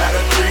key by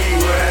the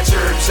 3 where I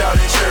church out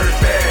in church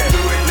band. Do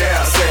it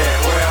now, said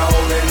where I'm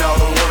holding all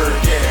the work.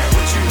 Yeah,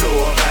 what you know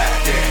about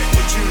that?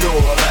 What you know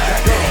about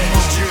that?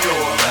 What you know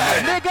about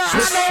that? Nigga,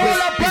 I know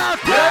all about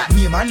that.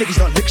 Me and my niggas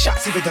done lick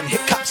shots, even done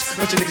hit cops.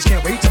 Bunch of niggas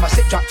can't wait till my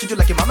set drop. Treat you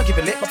like your mama, give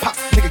it lit my pop.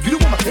 Nigga, you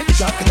don't want my clip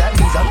drop, cause that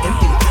means I'm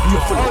empty.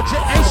 You're full of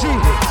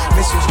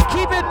missiles.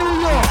 Keep it New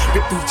York.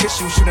 Rip through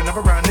tissue, shoot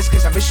another round this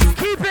cause I miss you.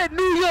 Keep it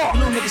New York. You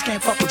know niggas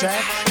can't fuck with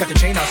drag. Got the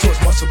chain out so it's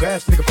muscle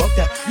grabs. Nigga, fuck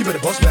that. You better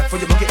boss back for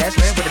your monkey ass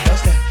man with the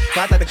dust that.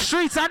 God like the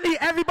streets, I need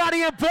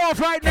everybody involved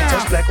right now.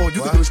 Touch black, all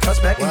you can do is cuss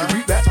back and you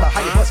read raps about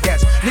how you bust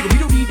gas. Nigga, we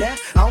don't need that.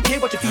 I don't care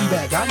about your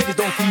feedback. Y'all niggas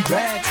don't feed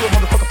drag. So a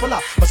motherfucker pull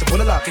out. Bust a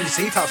bullet lock in your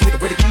safe house. Nigga,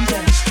 where the keys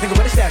at? Nigga,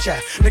 where the stash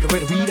at? Nigga, where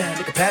the weed at?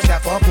 Nigga, pass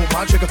that far, pull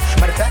my trigger.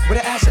 Matter of fact, where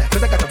the ass at?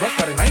 Cause I got the rough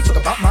cut and I ain't talk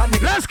about my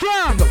nigga. Let's go!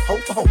 Go hoe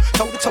for hoe,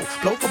 toe to toe,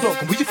 blow for blow.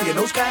 Can we you feel your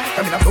nose guy?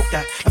 I mean, I broke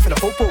that. I feel a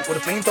fofo with a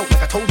flame throat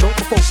like I told Joe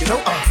before. You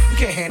know, you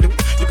can't handle it.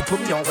 You can put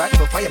me on rack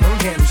for fire burn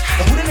handles.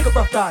 But who the nigga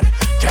rough got it?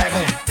 Drag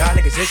home. Y'all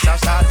niggas is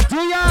outside.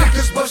 Do y'all?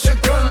 Niggas bust your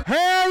gun.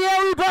 Hell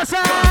yeah, we bust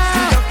out.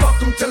 Y'all fuck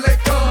them till they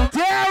come.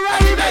 Yeah,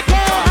 ready to go.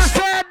 I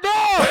said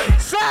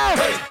north, south,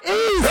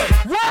 east,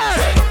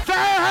 west.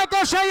 Fahrenheit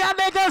gon' show y'all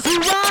niggas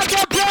who ride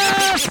the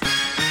best.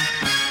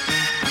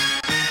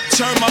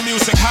 Turn my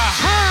music high.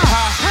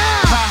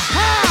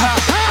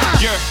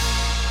 Yeah.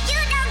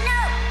 You don't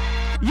know.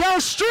 Yo,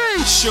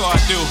 street. Sure I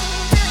do.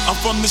 I'm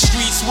from the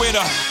streets with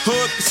a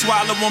hood to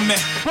swallow on me.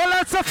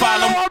 Bullets to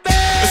follow me.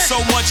 There's so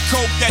much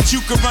coke that you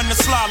can run the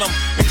slalom.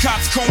 The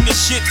cops comb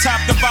this shit top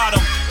to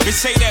bottom. They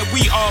say that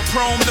we are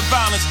prone to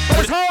violence.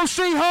 It's home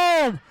street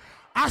home.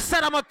 I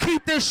said I'ma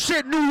keep this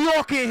shit New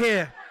York in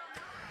here.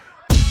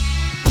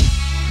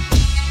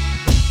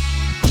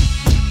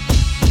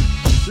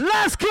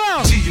 Let's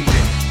go. See you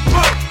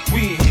nigga.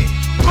 We in here.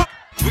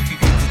 We can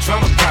get the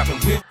drama poppin'.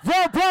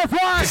 Roll both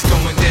ones. It's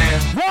going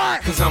down.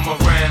 What? Cause I'm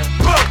around.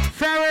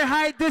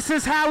 Fahrenheit, this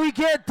is how we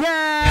get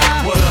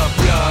down. What up,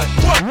 blood?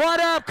 What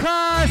up,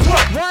 cuz?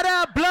 What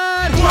up,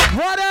 blood?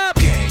 What up?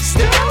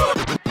 Gangsta.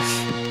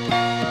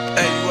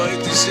 Hey, you wanna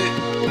hit this shit?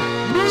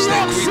 New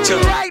York City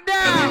right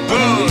now.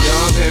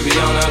 Baby,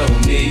 I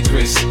don't need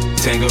Chris.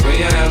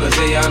 Tangeray and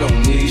Alizé, I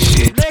don't need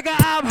shit. Nigga,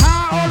 I'm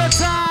high all the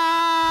time.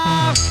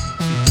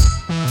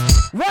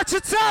 What you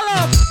tell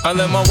him? I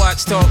let my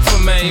watch talk for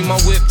me, my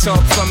whip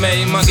talk for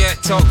me, my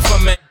gat talk for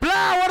me.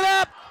 Blah, what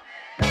up?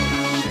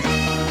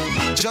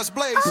 Just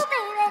Blaze.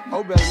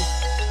 Oh, baby.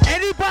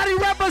 Anybody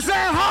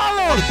represent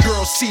Harlem? All the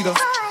girls see them.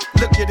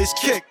 Look at his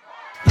kick.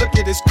 Look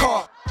at his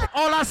car.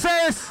 All I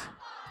say is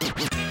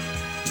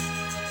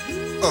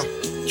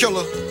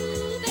Killer.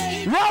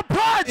 One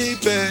punch.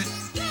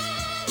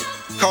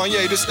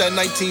 Kanye, this that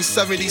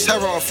 1970s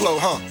heroin flow,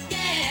 huh?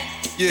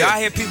 Yeah.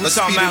 I hear people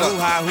talking about who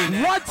high, who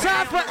now. One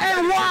time for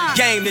NY.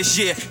 Game this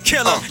year,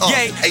 killer,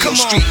 yay, Ayo, come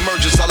on. street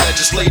mergers, I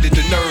legislated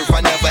the nerve. I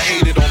never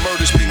hated on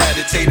murders,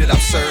 premeditated,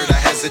 absurd. I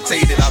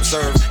hesitated,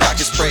 observed, I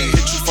can spray,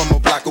 hit you from a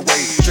block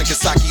away. Drinking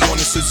sake on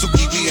the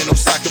Suzuki, we in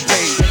Osaka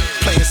Bay.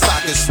 Playing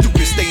soccer,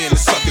 stupid, stay in the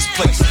sucker's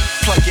place.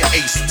 Plug your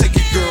ace, take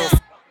your girl.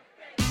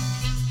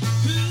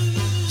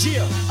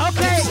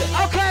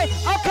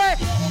 Okay.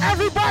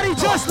 Everybody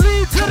just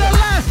lean to the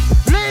left.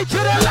 Lean to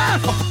the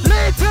left.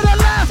 Lean to the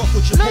left.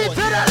 Lean to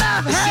the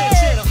left.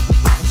 Hey.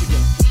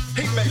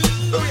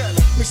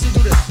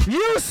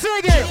 You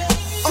sing it.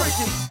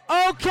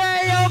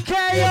 Okay.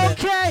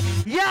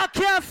 Y'all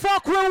can't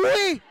fuck with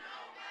we.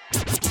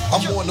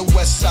 I'm on the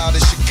west side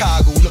of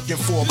Chicago looking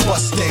for a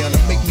bus down to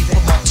make me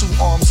put my 2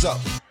 arms up.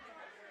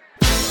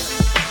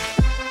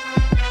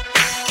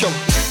 Kill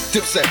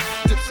Dipset.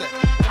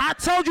 I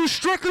told you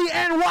strictly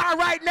NY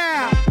right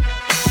now.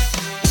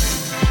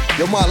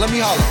 Yo, Ma, let me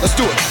holler. Let's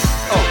do it.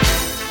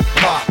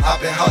 Ma,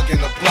 I've been hugging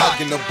the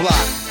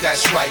block.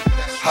 That's right.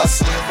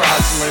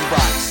 Hustling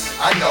rocks.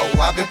 I know,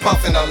 I've been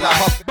puffing a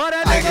lot. But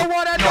a nigga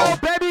wanna know,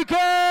 baby girl.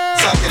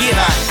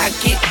 Yeah, I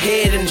get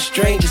head in the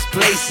strangest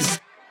places.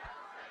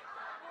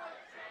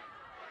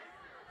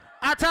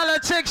 I tell a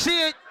chick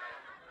shit.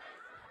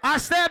 I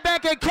stand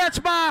back and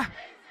catch my.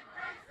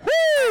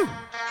 Woo!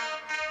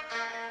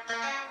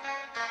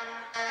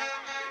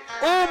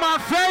 Oh, my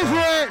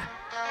favorite.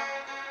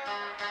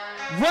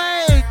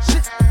 Wait.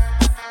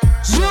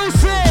 You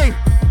sing.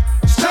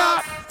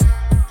 Stop.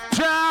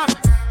 Drop.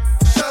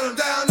 Shut him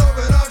down,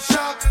 open up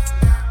shop.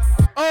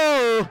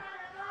 Oh,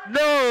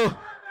 no.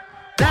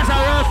 That's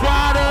how Rough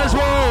Riders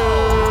roll.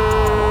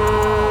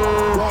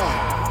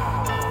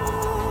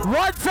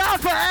 One time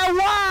for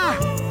NY.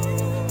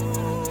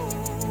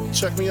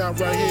 Check me out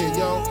right here,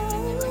 yo.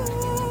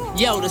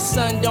 Yo, the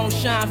sun don't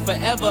shine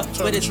forever,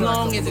 but as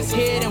long as it's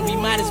here, then we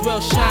might as well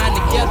shine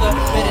together.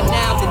 Better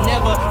now than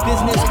never,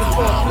 business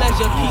before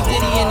pleasure. P.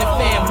 Diddy and the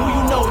fam, who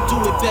you know do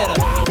it better.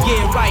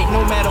 Yeah, right,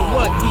 no matter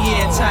what, we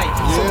in tight.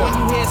 So when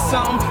you hear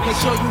something, make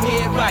sure you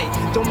hear it right.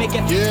 Don't make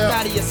it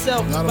out of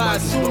yourself by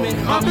assuming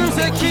my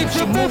music keeps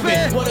you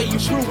moving. What are you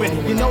proving?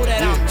 You know that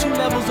I'm 2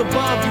 levels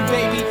above you,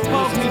 baby.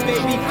 Love me,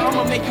 baby.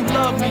 I'ma make you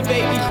love me,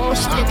 baby. But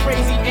shit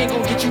crazy ain't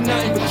gon' get you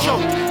nothing but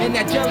choke. And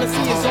that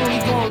jealousy is only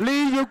gon'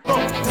 leave you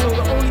broke. So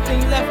the only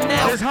thing left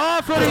now is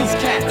hard for these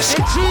cats.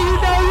 And G, you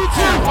know you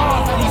too.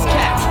 Hard for these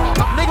cats.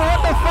 Nigga,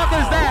 what the fuck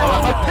is that?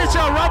 A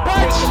picture of Rough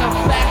Punch?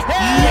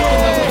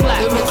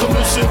 In the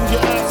commission, you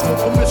ask for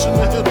permission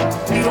to hit him.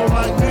 He don't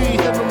like me,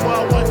 hit him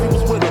while wifey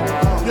was with him.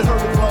 You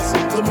heard of us,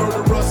 the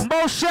murderers.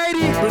 Most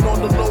shady. Been on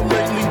the low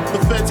lately, the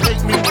feds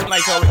hate me. Turn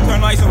lights all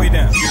the way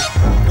down.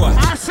 What?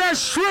 I said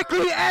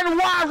strictly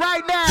NY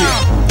right now.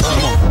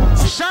 Come on.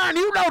 Sean,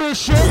 you know this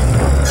shit.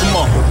 Come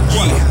on.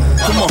 Yeah.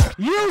 Come on.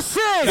 You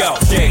sing. Yo,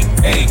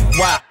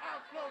 J-A-Y.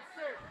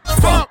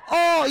 Fuck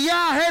all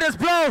y'all haters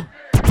blow.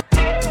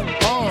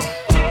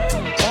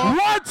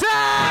 One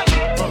time.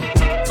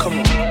 Come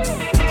on.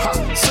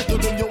 Hot, sicker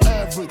than your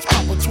average.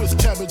 Papa twist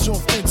cabbage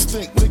on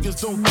instinct.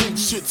 Niggas don't think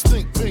shit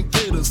stink. Pink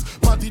Gators,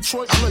 my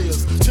Detroit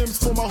players. Tim's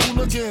for my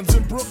hooligans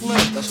in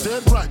Brooklyn. That's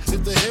dead right.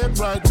 If the head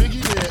right,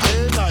 Biggie there,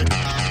 every night.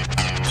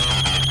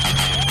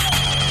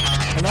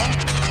 Hello?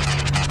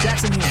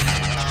 Jackson here.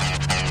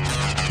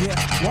 Yeah,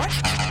 what?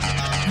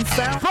 You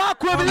found?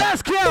 Fuck with me,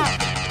 let's go.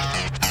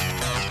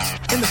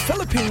 In the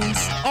Philippines.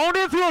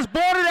 Only if you was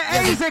born in the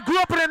 80s and grew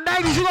up in the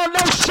 90s, you don't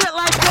know shit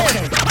like this.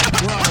 Okay,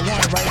 we're on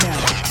one right now.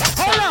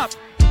 Hold up.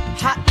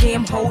 Hot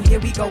damn hole, here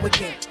we go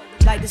again.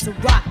 Like it's a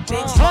rock,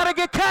 bitch. Hard to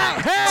get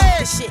caught, hey!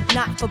 The shit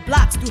not for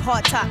blocks, through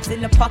hard tops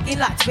in the parking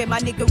lots where my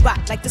nigga rock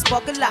like the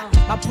spark a lot.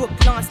 My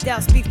Brooklyn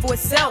style speak for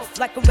itself,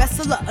 like a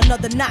wrestler,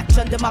 another notch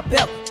under my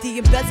belt. The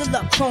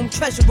embezzler, chrome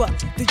treasurer,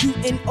 the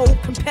UNO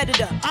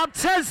competitor. I'm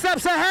 10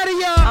 steps ahead of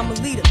y'all. I'm a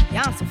leader,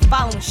 yeah, I'm some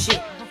following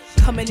shit.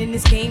 Coming in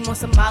this game on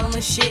some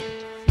modeling shit.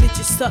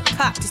 Bitches suck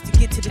cock just to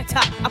get to the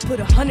top. I put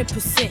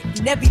 100%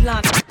 in every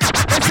line.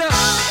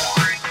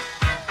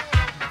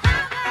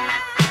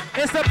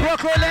 It's the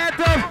Brooklyn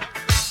anthem.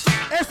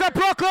 It's the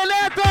Brooklyn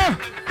anthem.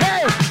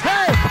 Hey,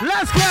 hey.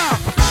 Let's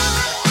go.